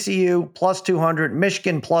 TCU plus 200,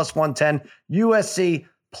 Michigan plus 110, USC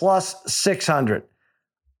plus 600.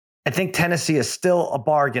 I think Tennessee is still a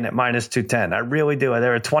bargain at minus 210. I really do.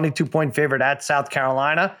 They're a 22-point favorite at South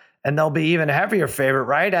Carolina, and they'll be even heavier favorite,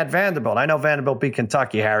 right, at Vanderbilt. I know Vanderbilt beat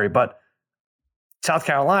Kentucky, Harry, but South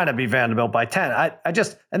Carolina beat Vanderbilt by 10.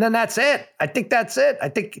 And then that's it. I think that's it. I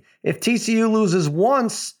think if TCU loses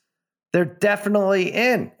once, they're definitely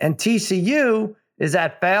in. And TCU is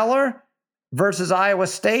at Baylor versus Iowa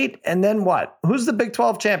State. And then what? Who's the Big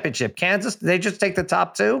 12 championship? Kansas? Did they just take the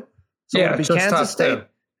top two? So it would be Kansas State. Two.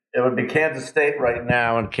 It would be Kansas State right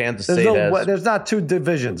now, and Kansas State there's not two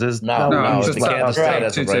divisions. It's Kansas State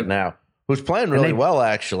as of right now, who's playing really well,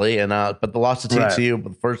 actually, and but they lost to TCU for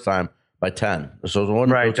the first time by 10. So it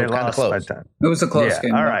was kind of close. By 10. It was a close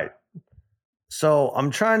game. All right. So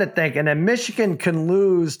I'm trying to think, and then Michigan can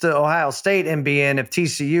lose to Ohio State and be in if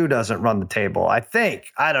TCU doesn't run the table. I think.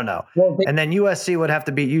 I don't know. Well, and then USC would have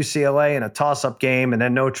to beat UCLA in a toss-up game, and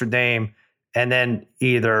then Notre Dame. And then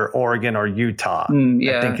either Oregon or Utah,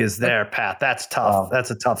 I think, is their path. That's tough.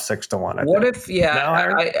 That's a tough 6-1. What if,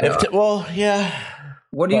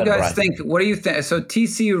 What do you guys think? What do you think? So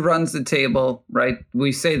TCU runs the table, right?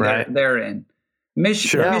 We say they're in.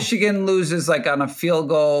 Michigan loses like on a field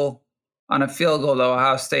goal to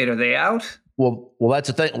Ohio State. Are they out? Well, that's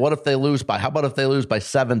the thing. What if they lose by? How about if they lose by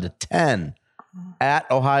 7-10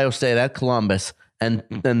 at Ohio State, at Columbus, and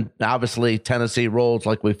then obviously Tennessee rolls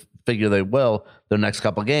like we figure they will their next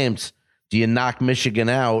couple games. Do you knock Michigan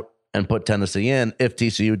out and put Tennessee in if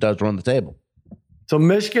TCU does run the table? So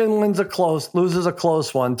Michigan loses a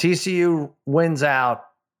close one. TCU wins out,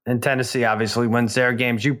 and Tennessee obviously wins their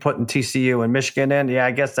games. You putting TCU and Michigan in? Yeah,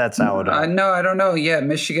 I guess that's how it is. No, I don't know. Yeah,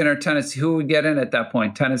 Michigan or Tennessee. Who would get in at that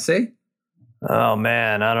point? Tennessee? Oh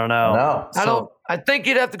man, I don't know. No, I think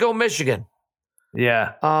you'd have to go Michigan.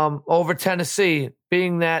 Yeah. Over Tennessee,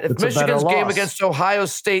 being that if Michigan's game against Ohio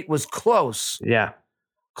State was close,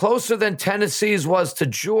 closer than Tennessee's was to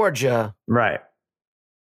Georgia, right?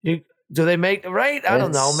 Do they make right? I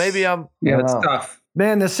don't know. Maybe I'm. Yeah, it's tough.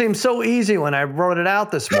 Man, this seems so easy when I wrote it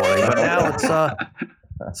out this morning, but now it's.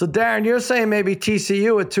 So Darren, you're saying maybe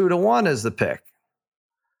TCU at 2-1 is the pick.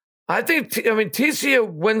 I think.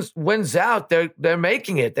 TCU wins out. They're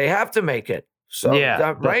making it. They have to make it. So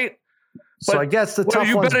right. So I guess the tough one's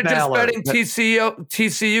you better Baylor. just betting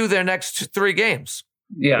TCU their next 3 games.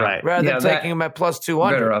 Yeah. Right. Rather than taking them at plus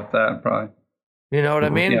 200. Better up that probably. You know what I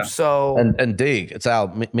mean? Yeah. So and Deeg, it's Al.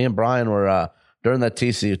 Me and Brian were during that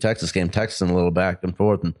TCU Texas game texting a little back and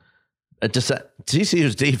forth, and it just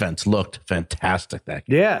TCU's defense looked fantastic that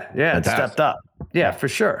game. Yeah, it stepped up. Yeah, for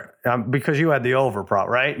sure. Because you had the over prop,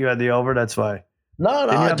 right? You had the over. That's why. No,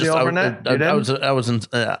 Didn't you have the over net? I was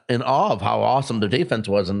in awe of how awesome the defense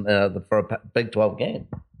was for a Big 12 game.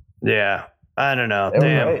 Yeah. I don't know.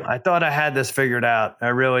 Damn. I thought I had this figured out. I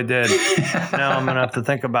really did. Now I'm going to have to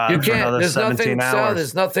think about it for another 17 hours.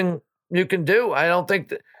 There's nothing you can do. I don't think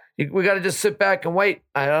that we got to just sit back and wait.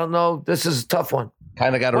 I don't know. This is a tough one.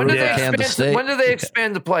 Kind of got to root for Kansas State. When do they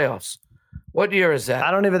expand the playoffs? What year is that?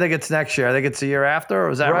 I don't even think it's next year. I think it's the year after. Or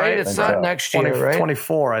is that right? It's not next year, right?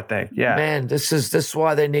 24, I think. Yeah. Man, this is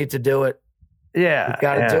why they need to do it. Yeah.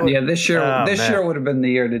 Got to do it. Yeah, this year would have been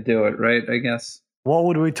the year to do it, right? I guess. What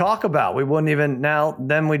would we talk about? We wouldn't even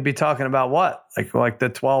then we'd be talking about what? Like the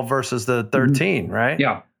 12 versus the 13, right?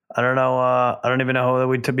 Yeah. I don't know. I don't even know who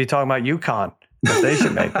we'd be talking about UConn. If they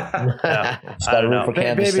should make it. Yeah. Just got to root for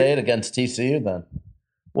Kansas State against TCU then.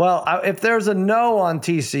 Well, if there's a no on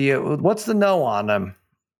TCU, what's the no on them?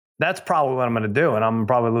 That's probably what I'm going to do, and I'm going to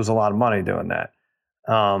probably lose a lot of money doing that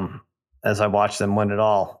as I watch them win it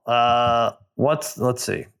all. Let's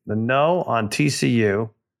see. The no on TCU.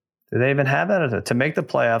 Do they even have that? To make the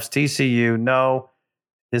playoffs, TCU, no,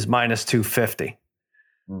 is minus 250.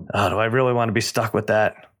 Do I really want to be stuck with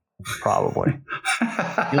that? Probably.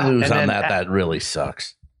 You lose on that. That really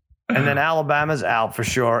sucks. And then Alabama's out for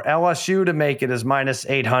sure. LSU to make it is minus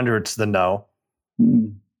 800's the no.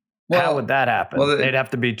 Well, how would that happen? Well, they'd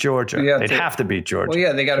have to beat Georgia. They'd have to beat Georgia. Well,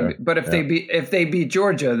 yeah, they got to. But if they beat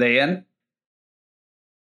Georgia, are they in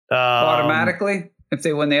automatically? If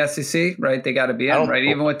they win the SEC, right? They got to be in, right?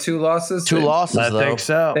 Even with 2 losses. 2 losses, I think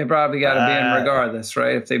so. They probably got to be in regardless,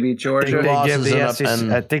 right? If they beat Georgia,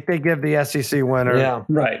 I think they give the SEC winner,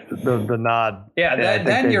 right, the nod. Yeah,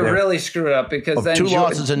 then you're really screwed up because then 2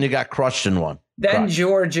 losses and you got crushed in one. Then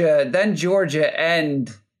Georgia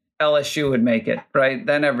and LSU would make it, right?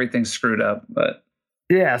 Then everything's screwed up. But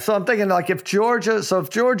yeah, so I'm thinking like if Georgia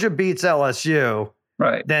beats LSU.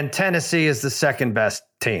 Right. Then Tennessee is the second best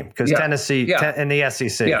team because Tennessee in the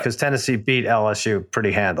SEC because Tennessee beat LSU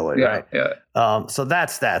pretty handily, right? Yeah. So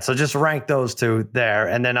that's that. So just rank those 2 there,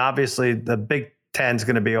 and then obviously the Big 10 is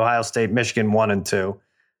going to be Ohio State, Michigan 1 and 2,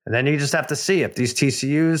 and then you just have to see if these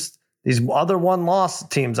TCU's. These other 1-loss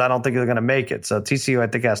teams, I don't think they're going to make it. So TCU, I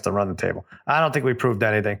think, has to run the table. I don't think we proved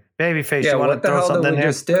anything. Babyface, you want to throw something in here?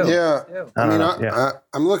 Just do? Yeah.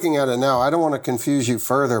 I'm looking at it now. I don't want to confuse you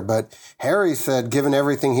further, but Harry said, given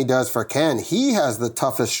everything he does for Ken, he has the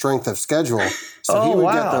toughest strength of schedule.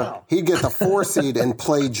 So he'd get the 4 seed and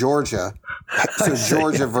play Georgia. So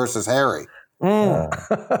Georgia versus Harry. Club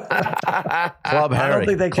Harry. I don't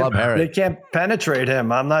think they can't penetrate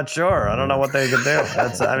him. I'm not sure. I don't know what they could do.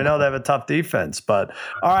 I know they have a tough defense, but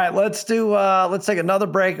all right, let's take another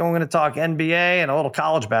break and we're going to talk NBA and a little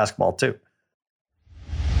college basketball too.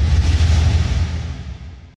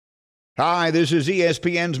 Hi, this is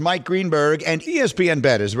ESPN's Mike Greenberg, and ESPN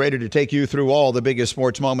Bet is ready to take you through all the biggest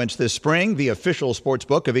sports moments this spring. The official sports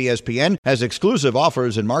book of ESPN has exclusive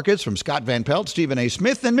offers and markets from Scott Van Pelt, Stephen A.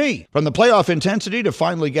 Smith, and me. From the playoff intensity to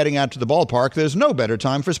finally getting out to the ballpark, there's no better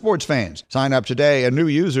time for sports fans. Sign up today, and new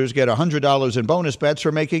users get $100 in bonus bets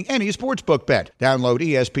for making any sportsbook bet. Download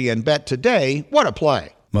ESPN Bet today. What a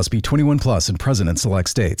play. Must be 21 plus and present in select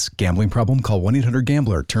states. Gambling problem? Call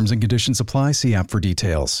 1-800-GAMBLER. Terms and conditions apply. See app for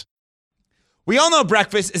details. We all know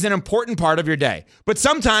breakfast is an important part of your day, but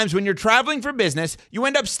sometimes when you're traveling for business, you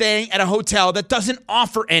end up staying at a hotel that doesn't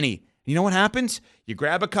offer any. You know what happens? You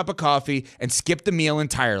grab a cup of coffee and skip the meal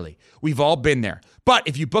entirely. We've all been there. But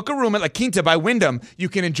if you book a room at La Quinta by Wyndham, you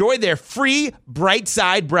can enjoy their free Bright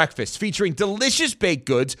Side breakfast featuring delicious baked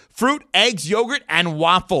goods, fruit, eggs, yogurt, and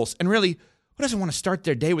waffles. And really, who doesn't want to start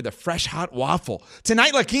their day with a fresh, hot waffle?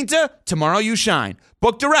 Tonight, La Quinta, tomorrow you shine.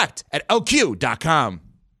 Book direct at lq.com.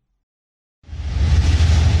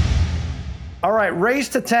 All right, Race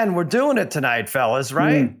to 10. We're doing it tonight, fellas,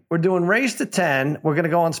 right? We're doing Race to 10. We're going to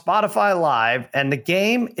go on Spotify Live, and the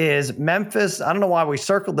game is Memphis. I don't know why we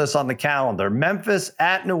circled this on the calendar. Memphis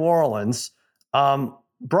at New Orleans.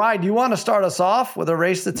 Bride, you want to start us off with a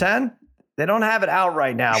Race to 10? They don't have it out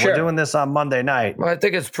right now. Sure. We're doing this on Monday night. Well, I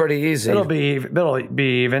think it's pretty easy. It'll be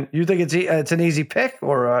even. You think it's an easy pick,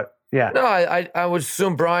 or yeah? No, I would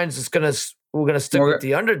assume Brian's is going to. We're going to stick with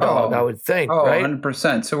the underdog, I would think, right?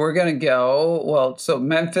 100%. So we're going to go, so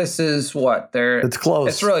Memphis is what? It's close.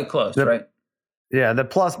 It's really close, right? Yeah,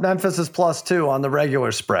 Memphis is +2 on the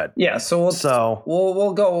regular spread. Yeah,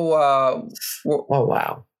 we'll go.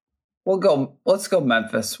 Wow. Let's go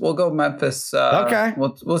Memphis. We'll go Memphis. Okay.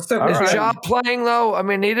 We'll stick with Is Ja playing, though? I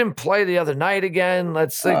mean, he didn't play the other night again.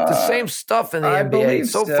 Let's see. The same stuff in the NBA.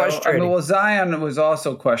 It's so frustrating. Well, Zion was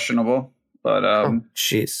also questionable, but.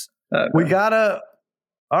 Jeez. We gotta.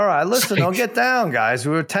 All right, listen, don't get down, guys.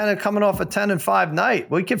 We were coming off a 10-5 night.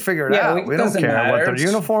 We can figure it out. We don't care what their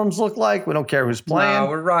uniforms look like. We don't care who's playing. No,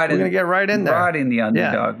 we're riding. We're going to get right in there. Riding the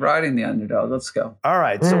underdog. Yeah. Riding the underdog. Let's go. All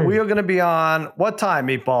right, so we are going to be on what time,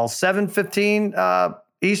 Meatball? 7:15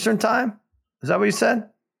 Eastern time? Is that what you said?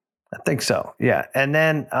 I think so. Yeah. And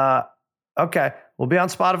then, okay, we'll be on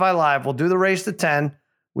Spotify Live. We'll do the race to 10.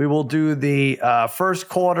 We will do the first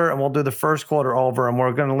quarter, and we'll do the first quarter over, and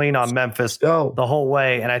we're going to lean on Memphis the whole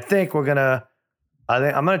way. And I think I'm going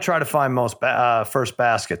to try to find first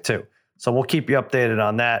basket too. So we'll keep you updated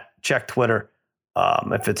on that. Check Twitter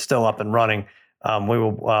if it's still up and running. We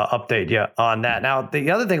will update you on that. Now,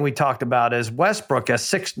 the other thing we talked about is Westbrook as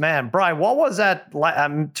sixth man. Brian, what was that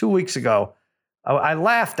 2 weeks ago? I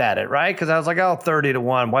laughed at it, right? Because I was like,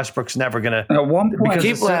 30-1. Westbrook's never going to. At one point,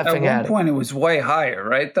 keep laughing at one point, it was way higher,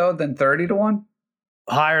 right, though, than 30-1?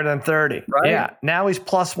 Higher than 30. Right? Yeah. Now he's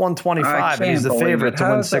plus 125, and he's the favorite to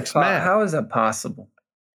win sixth man. How is that possible?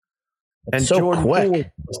 And so Jordan quick. Poole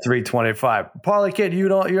was 325. Parlay Kid,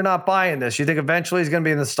 you're not buying this. You think eventually he's going to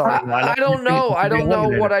be in the starting lineup? I don't know. I don't know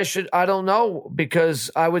what I should. I don't know, because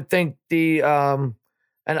I would think and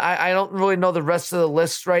I don't really know the rest of the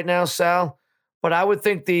list right now, Sal. But I would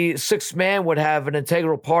think the sixth man would have an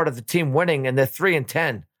integral part of the team winning, and they're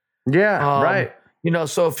 3-10. Yeah, right.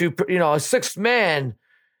 So if a sixth man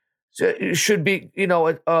should be,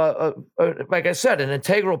 like I said, an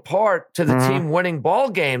integral part to the team winning ball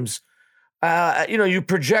games. You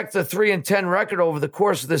project the 3-10 record over the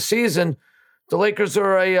course of the season. The Lakers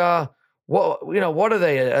are what are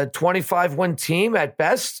they? A 25-win team at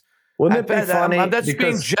best. Wouldn't it be funny? That's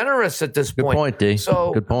being generous at this point. Good point, D.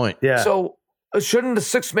 So good point. Yeah. So shouldn't the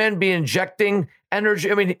sixth man be injecting energy?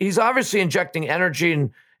 I mean, he's obviously injecting energy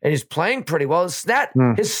and he's playing pretty well. His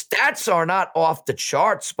stats are not off the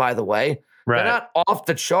charts, by the way. Right. They're not off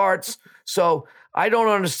the charts. So I don't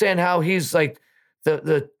understand how he's like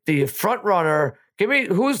the front runner. Give me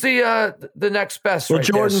who's the next best. Well, right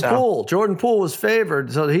Jordan there, Poole. Jordan Poole was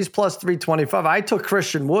favored, so he's plus 325. I took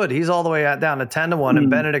Christian Wood. He's all the way down to 10-1, and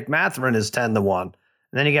Benedict Mathurin is 10-1. And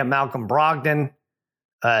then you get Malcolm Brogdon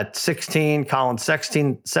at 16, Colin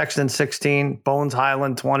Sexton 16, Bones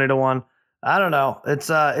Highland 20-1. I don't know.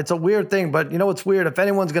 It's a weird thing, but it's weird. If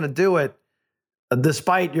anyone's going to do it,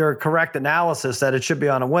 despite your correct analysis that it should be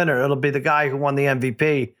on a winner, it'll be the guy who won the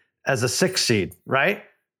MVP as a 6th seed, right?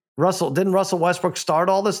 Didn't Russell Westbrook start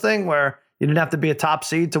all this thing where you didn't have to be a top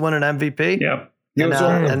seed to win an MVP? Yeah.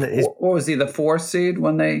 What was he, the 4th seed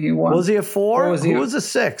when he won? Was he a 4? Who was a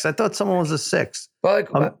 6? I thought someone was a 6.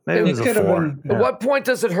 Well, maybe it was a 4. At what point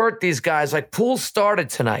does it hurt these guys? Like Poole started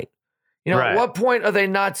tonight. Right. At what point are they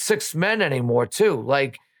not 6 men anymore too?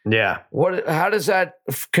 Like, yeah. How does that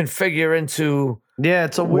configure into? Yeah,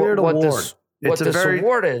 it's a weird award. What this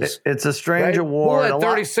award is. It's a strange award. Poole had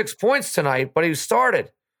 36 points tonight, but he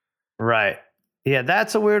started. Right. Yeah,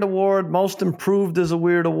 that's a weird award. Most Improved is a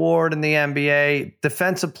weird award in the NBA.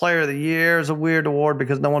 Defensive Player of the Year is a weird award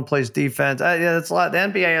because no one plays defense. It's a lot. The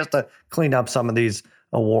NBA has to clean up some of these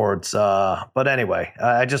awards. But anyway,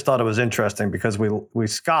 I just thought it was interesting because we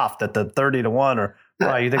scoffed at the 30-1, or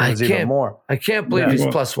you think it was even more. I can't believe he's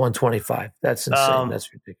plus 125. That's insane.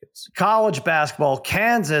 That's ridiculous. College basketball,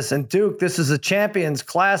 Kansas and Duke. This is a Champions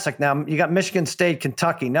Classic. Now, you got Michigan State,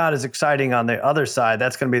 Kentucky. Not as exciting on the other side.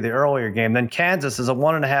 That's going to be the earlier game. Then Kansas is a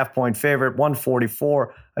 1.5-point favorite,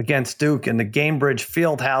 144 against Duke in the Gainbridge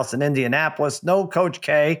Fieldhouse in Indianapolis. No Coach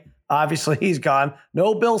K. Obviously, he's gone.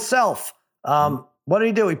 No Bill Self. What did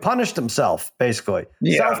he do? He punished himself, basically.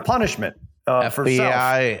 Self-punishment.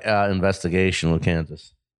 FBI investigation with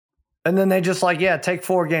Kansas. And then they just take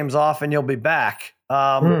 4 games off and you'll be back.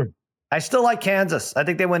 I still like Kansas. I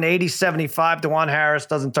think they win 80-75. DeJuan Harris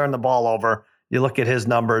doesn't turn the ball over. You look at his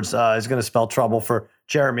numbers, he's going to spell trouble for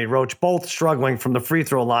Jeremy Roach, both struggling from the free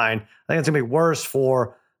throw line. I think it's going to be worse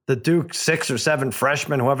for the Duke 6 or 7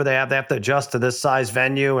 freshmen, whoever they have. They have to adjust to this size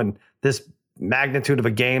venue and this magnitude of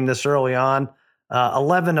a game this early on.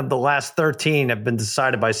 11 of the last 13 have been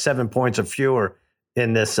decided by 7 points or fewer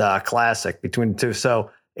in this classic between the two.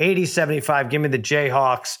 So 80-75, give me the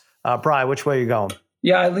Jayhawks. Brian, which way are you going?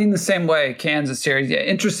 Yeah, I lean the same way. Kansas here. Yeah,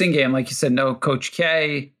 interesting game. Like you said, no Coach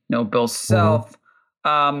K, no Bill Self.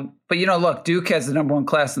 But, look, Duke has the number 1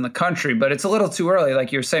 class in the country, but it's a little too early,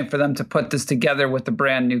 like you were saying, for them to put this together with the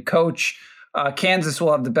brand new coach. Kansas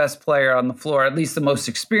will have the best player on the floor, at least the most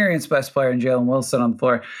experienced best player in Jalen Wilson on the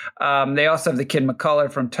floor. They also have the kid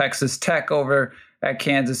McCullough from Texas Tech over at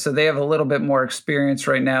Kansas, so they have a little bit more experience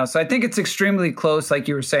right now. So I think it's extremely close. Like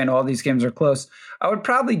you were saying, all these games are close. I would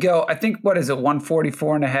probably go, I think,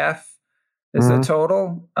 144.5 is the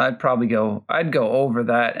total. I'd go over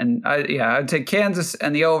that. And I'd take Kansas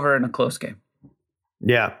and the over in a close game.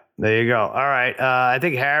 Yeah, there you go. All right. I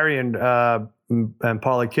think Harry and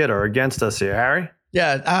Parlay Kid are against us here. Harry?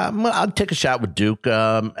 Yeah, I'll take a shot with Duke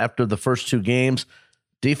after the first two games.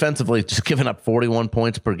 Defensively, just giving up 41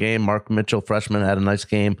 points per game. Mark Mitchell, freshman, had a nice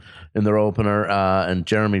game in their opener, and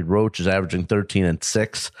Jeremy Roach is averaging 13 and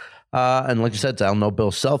 6. And like you said, Sal, no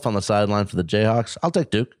Bill Self on the sideline for the Jayhawks. I'll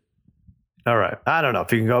take Duke. All right. I don't know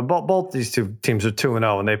if you can go. Both these two teams are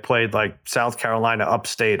 2-0, and they played like South Carolina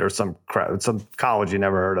Upstate or some college you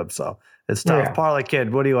never heard of. So it's tough. Yeah. Parlay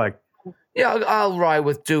Kid, what do you like? Yeah, I'll ride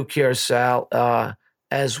with Duke here, Sal,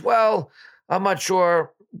 as well. I'm not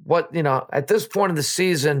sure what, at this point of the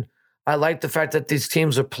season, I like the fact that these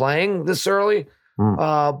teams are playing this early,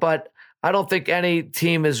 but I don't think any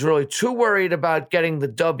team is really too worried about getting the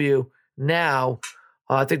W now.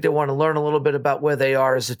 I think they want to learn a little bit about where they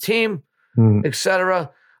are as a team, etc.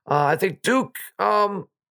 I think Duke,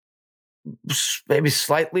 maybe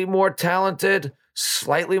slightly more talented,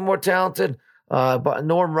 but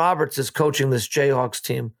Norm Roberts is coaching this Jayhawks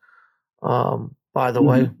team, by the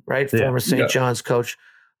way, right? Yeah. Former St. John's coach.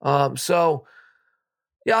 So,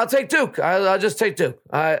 yeah, I'll take Duke. I'll just take Duke.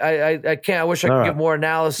 I can't. I wish I could give more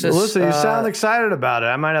analysis. Well, listen, you sound excited about it.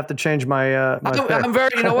 I might have to change my. I'm very.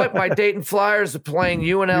 You know what? My Dayton Flyers are playing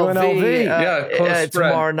UNLV,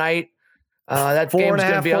 tomorrow night. That game's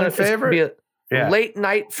going to be favorite. Late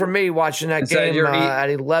night for me watching that game at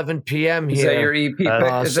 11 p.m. here. Is that your EP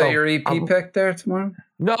pick? Is that your EP pick there tomorrow?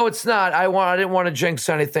 No, it's not. I didn't want to jinx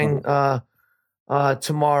anything.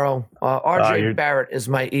 Tomorrow. RJ Barrett is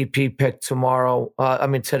my EP pick tomorrow.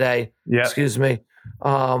 Today. Yeah. Excuse me.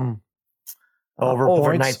 Over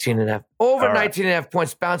 19 and a half. 19 and a half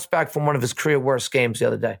points. Bounced back from one of his career worst games the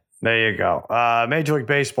other day. There you go. Major League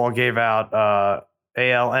Baseball gave out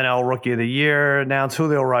AL/NL Rookie of the Year. Announced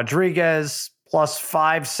Julio Rodriguez plus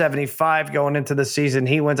 575 going into the season.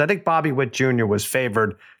 He wins. I think Bobby Witt Jr. was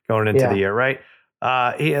favored going into the year, right?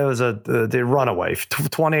 He was the runaway.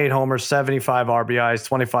 28 homers, 75 RBIs,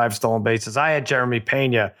 25 stolen bases. I had Jeremy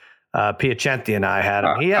Pena, Piacenti, and I had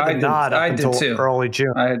him. He had the nod up until early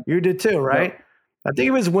June. You did too, right? Yep. I think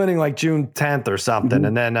he was winning like June 10th or something,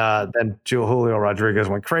 and then Julio Rodriguez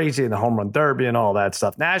went crazy in the home run derby and all that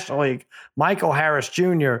stuff. National League, Michael Harris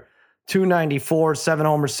Jr., 294, 7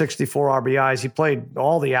 homers, 64 RBIs. He played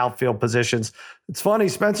all the outfield positions. It's funny,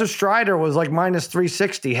 Spencer Strider was like minus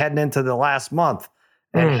 360 heading into the last month.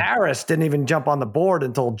 And Harris didn't even jump on the board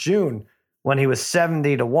until June when he was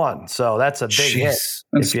 70-1. So that's a big hit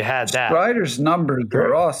if you had that. Strider's numbers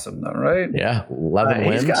are awesome, though, right? Yeah, 11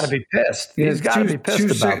 wins. He's got to be pissed. He's got to be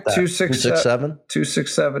pissed about that.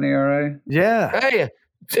 2.67 ERA. Yeah. Hey,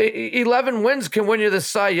 11 wins can win you the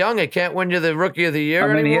Cy Young. It can't win you the Rookie of the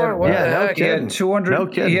Year anymore. He had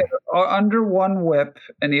 200. He had under one WHIP,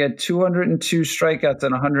 and he had 202 strikeouts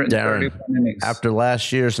and 131 innings. After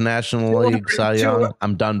last year's National League Cy Young,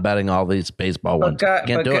 I'm done betting all these baseball ones.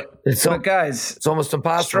 Can't do it. But guys, it's almost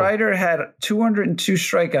impossible. Strider had 202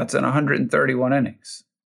 strikeouts and 131 innings.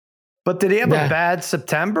 But did he have a bad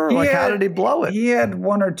September? How did he blow it? He had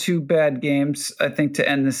one or two bad games, I think, to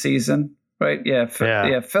end the season. Right,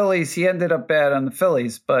 Phillies. He ended up bad on the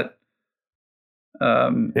Phillies, but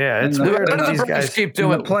it's weird that these guys keep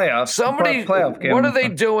doing the playoffs. What are they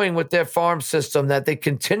doing with their farm system that they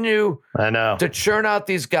continue? To churn out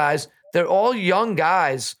these guys? They're all young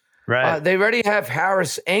guys. Right? They already have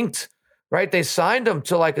Harris inked. Right? They signed him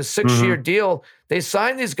to like a 6-year deal. They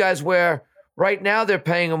signed these guys where right now they're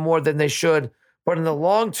paying them more than they should, but in the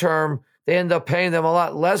long term they end up paying them a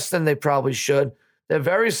lot less than they probably should. They're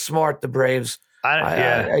very smart, the Braves.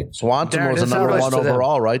 Swanson was the number one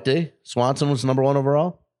overall, right, D? Swanson was number one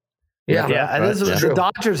overall? Yeah. The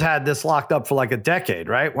Dodgers had this locked up for like a decade,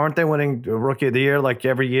 right? Weren't they winning Rookie of the Year like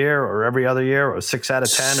every year or every other year or 6 out of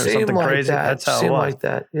 10 or something crazy? That's how it was. Like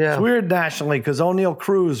that. Yeah. It's weird nationally because O'Neal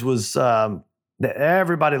Cruz was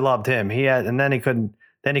everybody loved him. Then he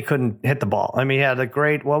couldn't hit the ball. I mean, he had a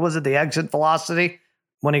great, the exit velocity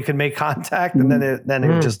when he could make contact, and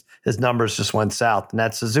then his numbers just went south. And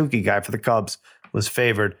that Suzuki guy for the Cubs was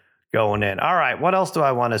favored going in. All right, what else do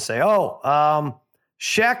I want to say?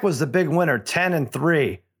 Shaq was the big winner,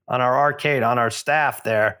 10-3 on our arcade, on our staff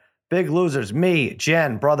there. Big losers, me,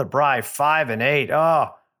 Jen, brother Bry, 5-8.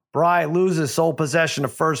 Oh, Bry loses sole possession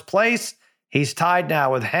of first place. He's tied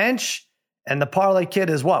now with Hench, and the Parlay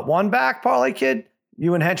Kid is what? One back, Parlay Kid?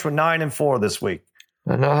 You and Hench were 9-4 this week.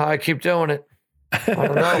 I know how I keep doing it. I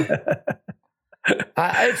don't know.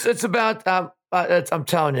 It's about I'm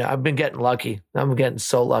telling you, I've been getting lucky. I'm getting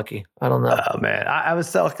so lucky. I don't know. Oh, man. I was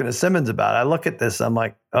talking to Simmons about it. I look at this. I'm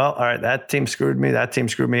like, oh, all right, that team screwed me. That team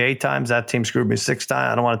screwed me 8 times. That team screwed me 6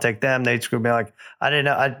 times. I don't want to take them. They screwed me. Like, I didn't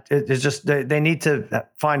know. It's just they need to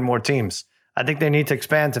find more teams. I think they need to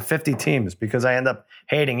expand to 50 teams because I end up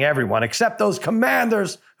hating everyone except those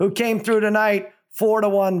Commanders who came through tonight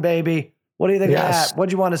 4-1, baby. What do you think of that? What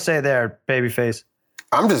do you want to say there, babyface?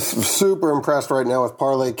 I'm just super impressed right now with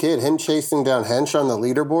Parlay Kid. Him chasing down Hench on the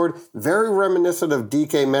leaderboard, very reminiscent of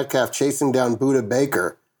DK Metcalf chasing down Budda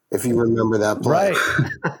Baker, if you remember that play.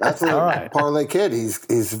 Right. That's a Parlay Kid.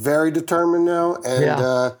 He's very determined now.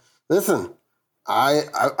 And listen,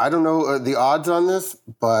 I don't know the odds on this,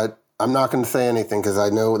 but I'm not going to say anything because I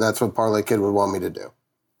know that's what Parlay Kid would want me to do.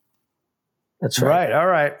 That's right. All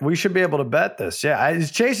right. We should be able to bet this. Yeah.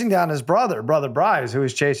 He's chasing down his brother Bryce, who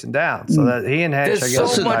he's chasing down. So that he and Hench,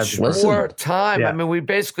 There's so much more time. Yeah. I mean, we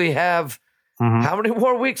basically have how many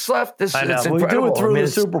more weeks left? It's incredible. We do it through the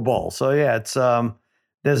Super Bowl. So yeah, it's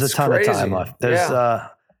there's a ton of time left. There's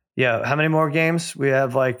how many more games? We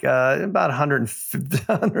have like about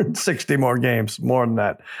 160 more games, more than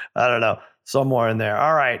that. I don't know. Somewhere in there.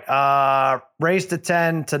 All right. Race to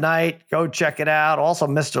 10 tonight. Go check it out. Also,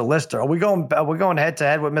 Mr. Lister. Are we going head to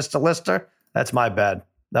head with Mr. Lister? That's my bad.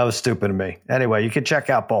 That was stupid of me. Anyway, you can check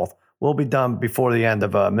out both. We'll be done before the end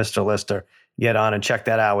of Mr. Lister. Get on and check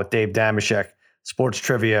that out with Dave Damashek, sports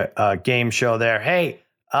trivia game show there. Hey,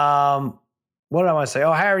 what did I want to say?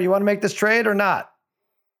 Oh, Harry, you want to make this trade or not?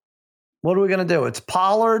 What are we going to do? It's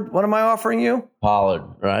Pollard. What am I offering you? Pollard,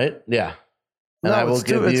 right? Yeah. And I will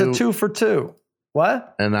give you, it's a 2 for 2.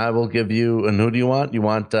 What? And I will give you, and who do you want? You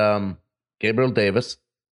want Gabriel Davis.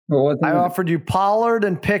 I offered you Pollard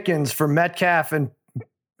and Pickens for Metcalf and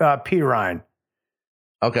Pirine.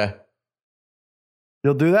 Okay.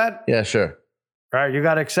 You'll do that? Yeah, sure. All right, you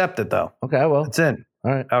got to accept it, though. Okay, I will. It's in.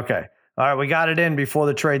 All right. Okay. All right, we got it in before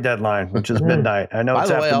the trade deadline, which is midnight. I know By it's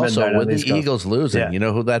the after way, also, midnight. with the Eagles losing, you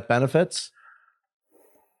know who that benefits?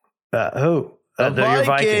 Who? The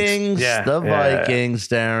Vikings. Yeah. The Vikings,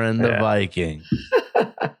 Darren. The Vikings.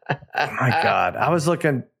 My God. I was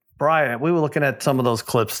looking, Brian, we were looking at some of those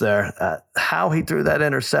clips there. How he threw that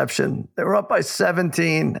interception. They were up by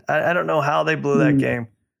 17. I don't know how they blew that game.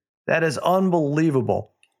 That is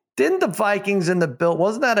unbelievable. Didn't the Vikings and the Bills,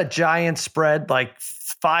 wasn't that a giant spread like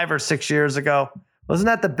 5 or 6 years ago? Wasn't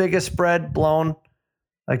that the biggest spread blown?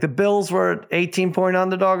 Like the Bills were 18-point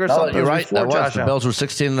underdog or something. You're right. That was. The Bills were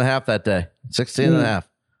 16.5 that day. 16.5.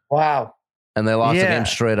 Wow. And they lost the game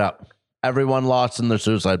straight up. Everyone lost in their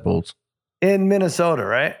suicide pools. In Minnesota,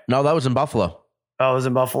 right? No, that was in Buffalo. Oh, it was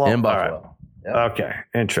in Buffalo? In Buffalo. Right. Yep. Okay.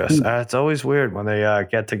 Interesting. It's always weird when they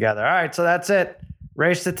get together. All right. So that's it.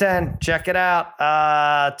 Race to 10. Check it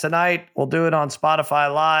out. Tonight, we'll do it on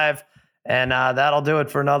Spotify Live. And that'll do it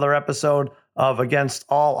for another episode of Against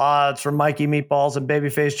All Odds from Mikey Meatballs and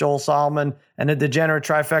Babyface Joel Solomon and the Degenerate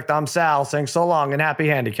Trifecta. I'm Sal saying so long and happy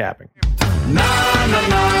handicapping. Na, na,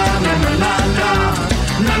 na, na, na, na,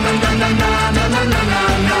 na, na, na, na, na, na, na,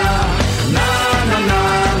 na, na.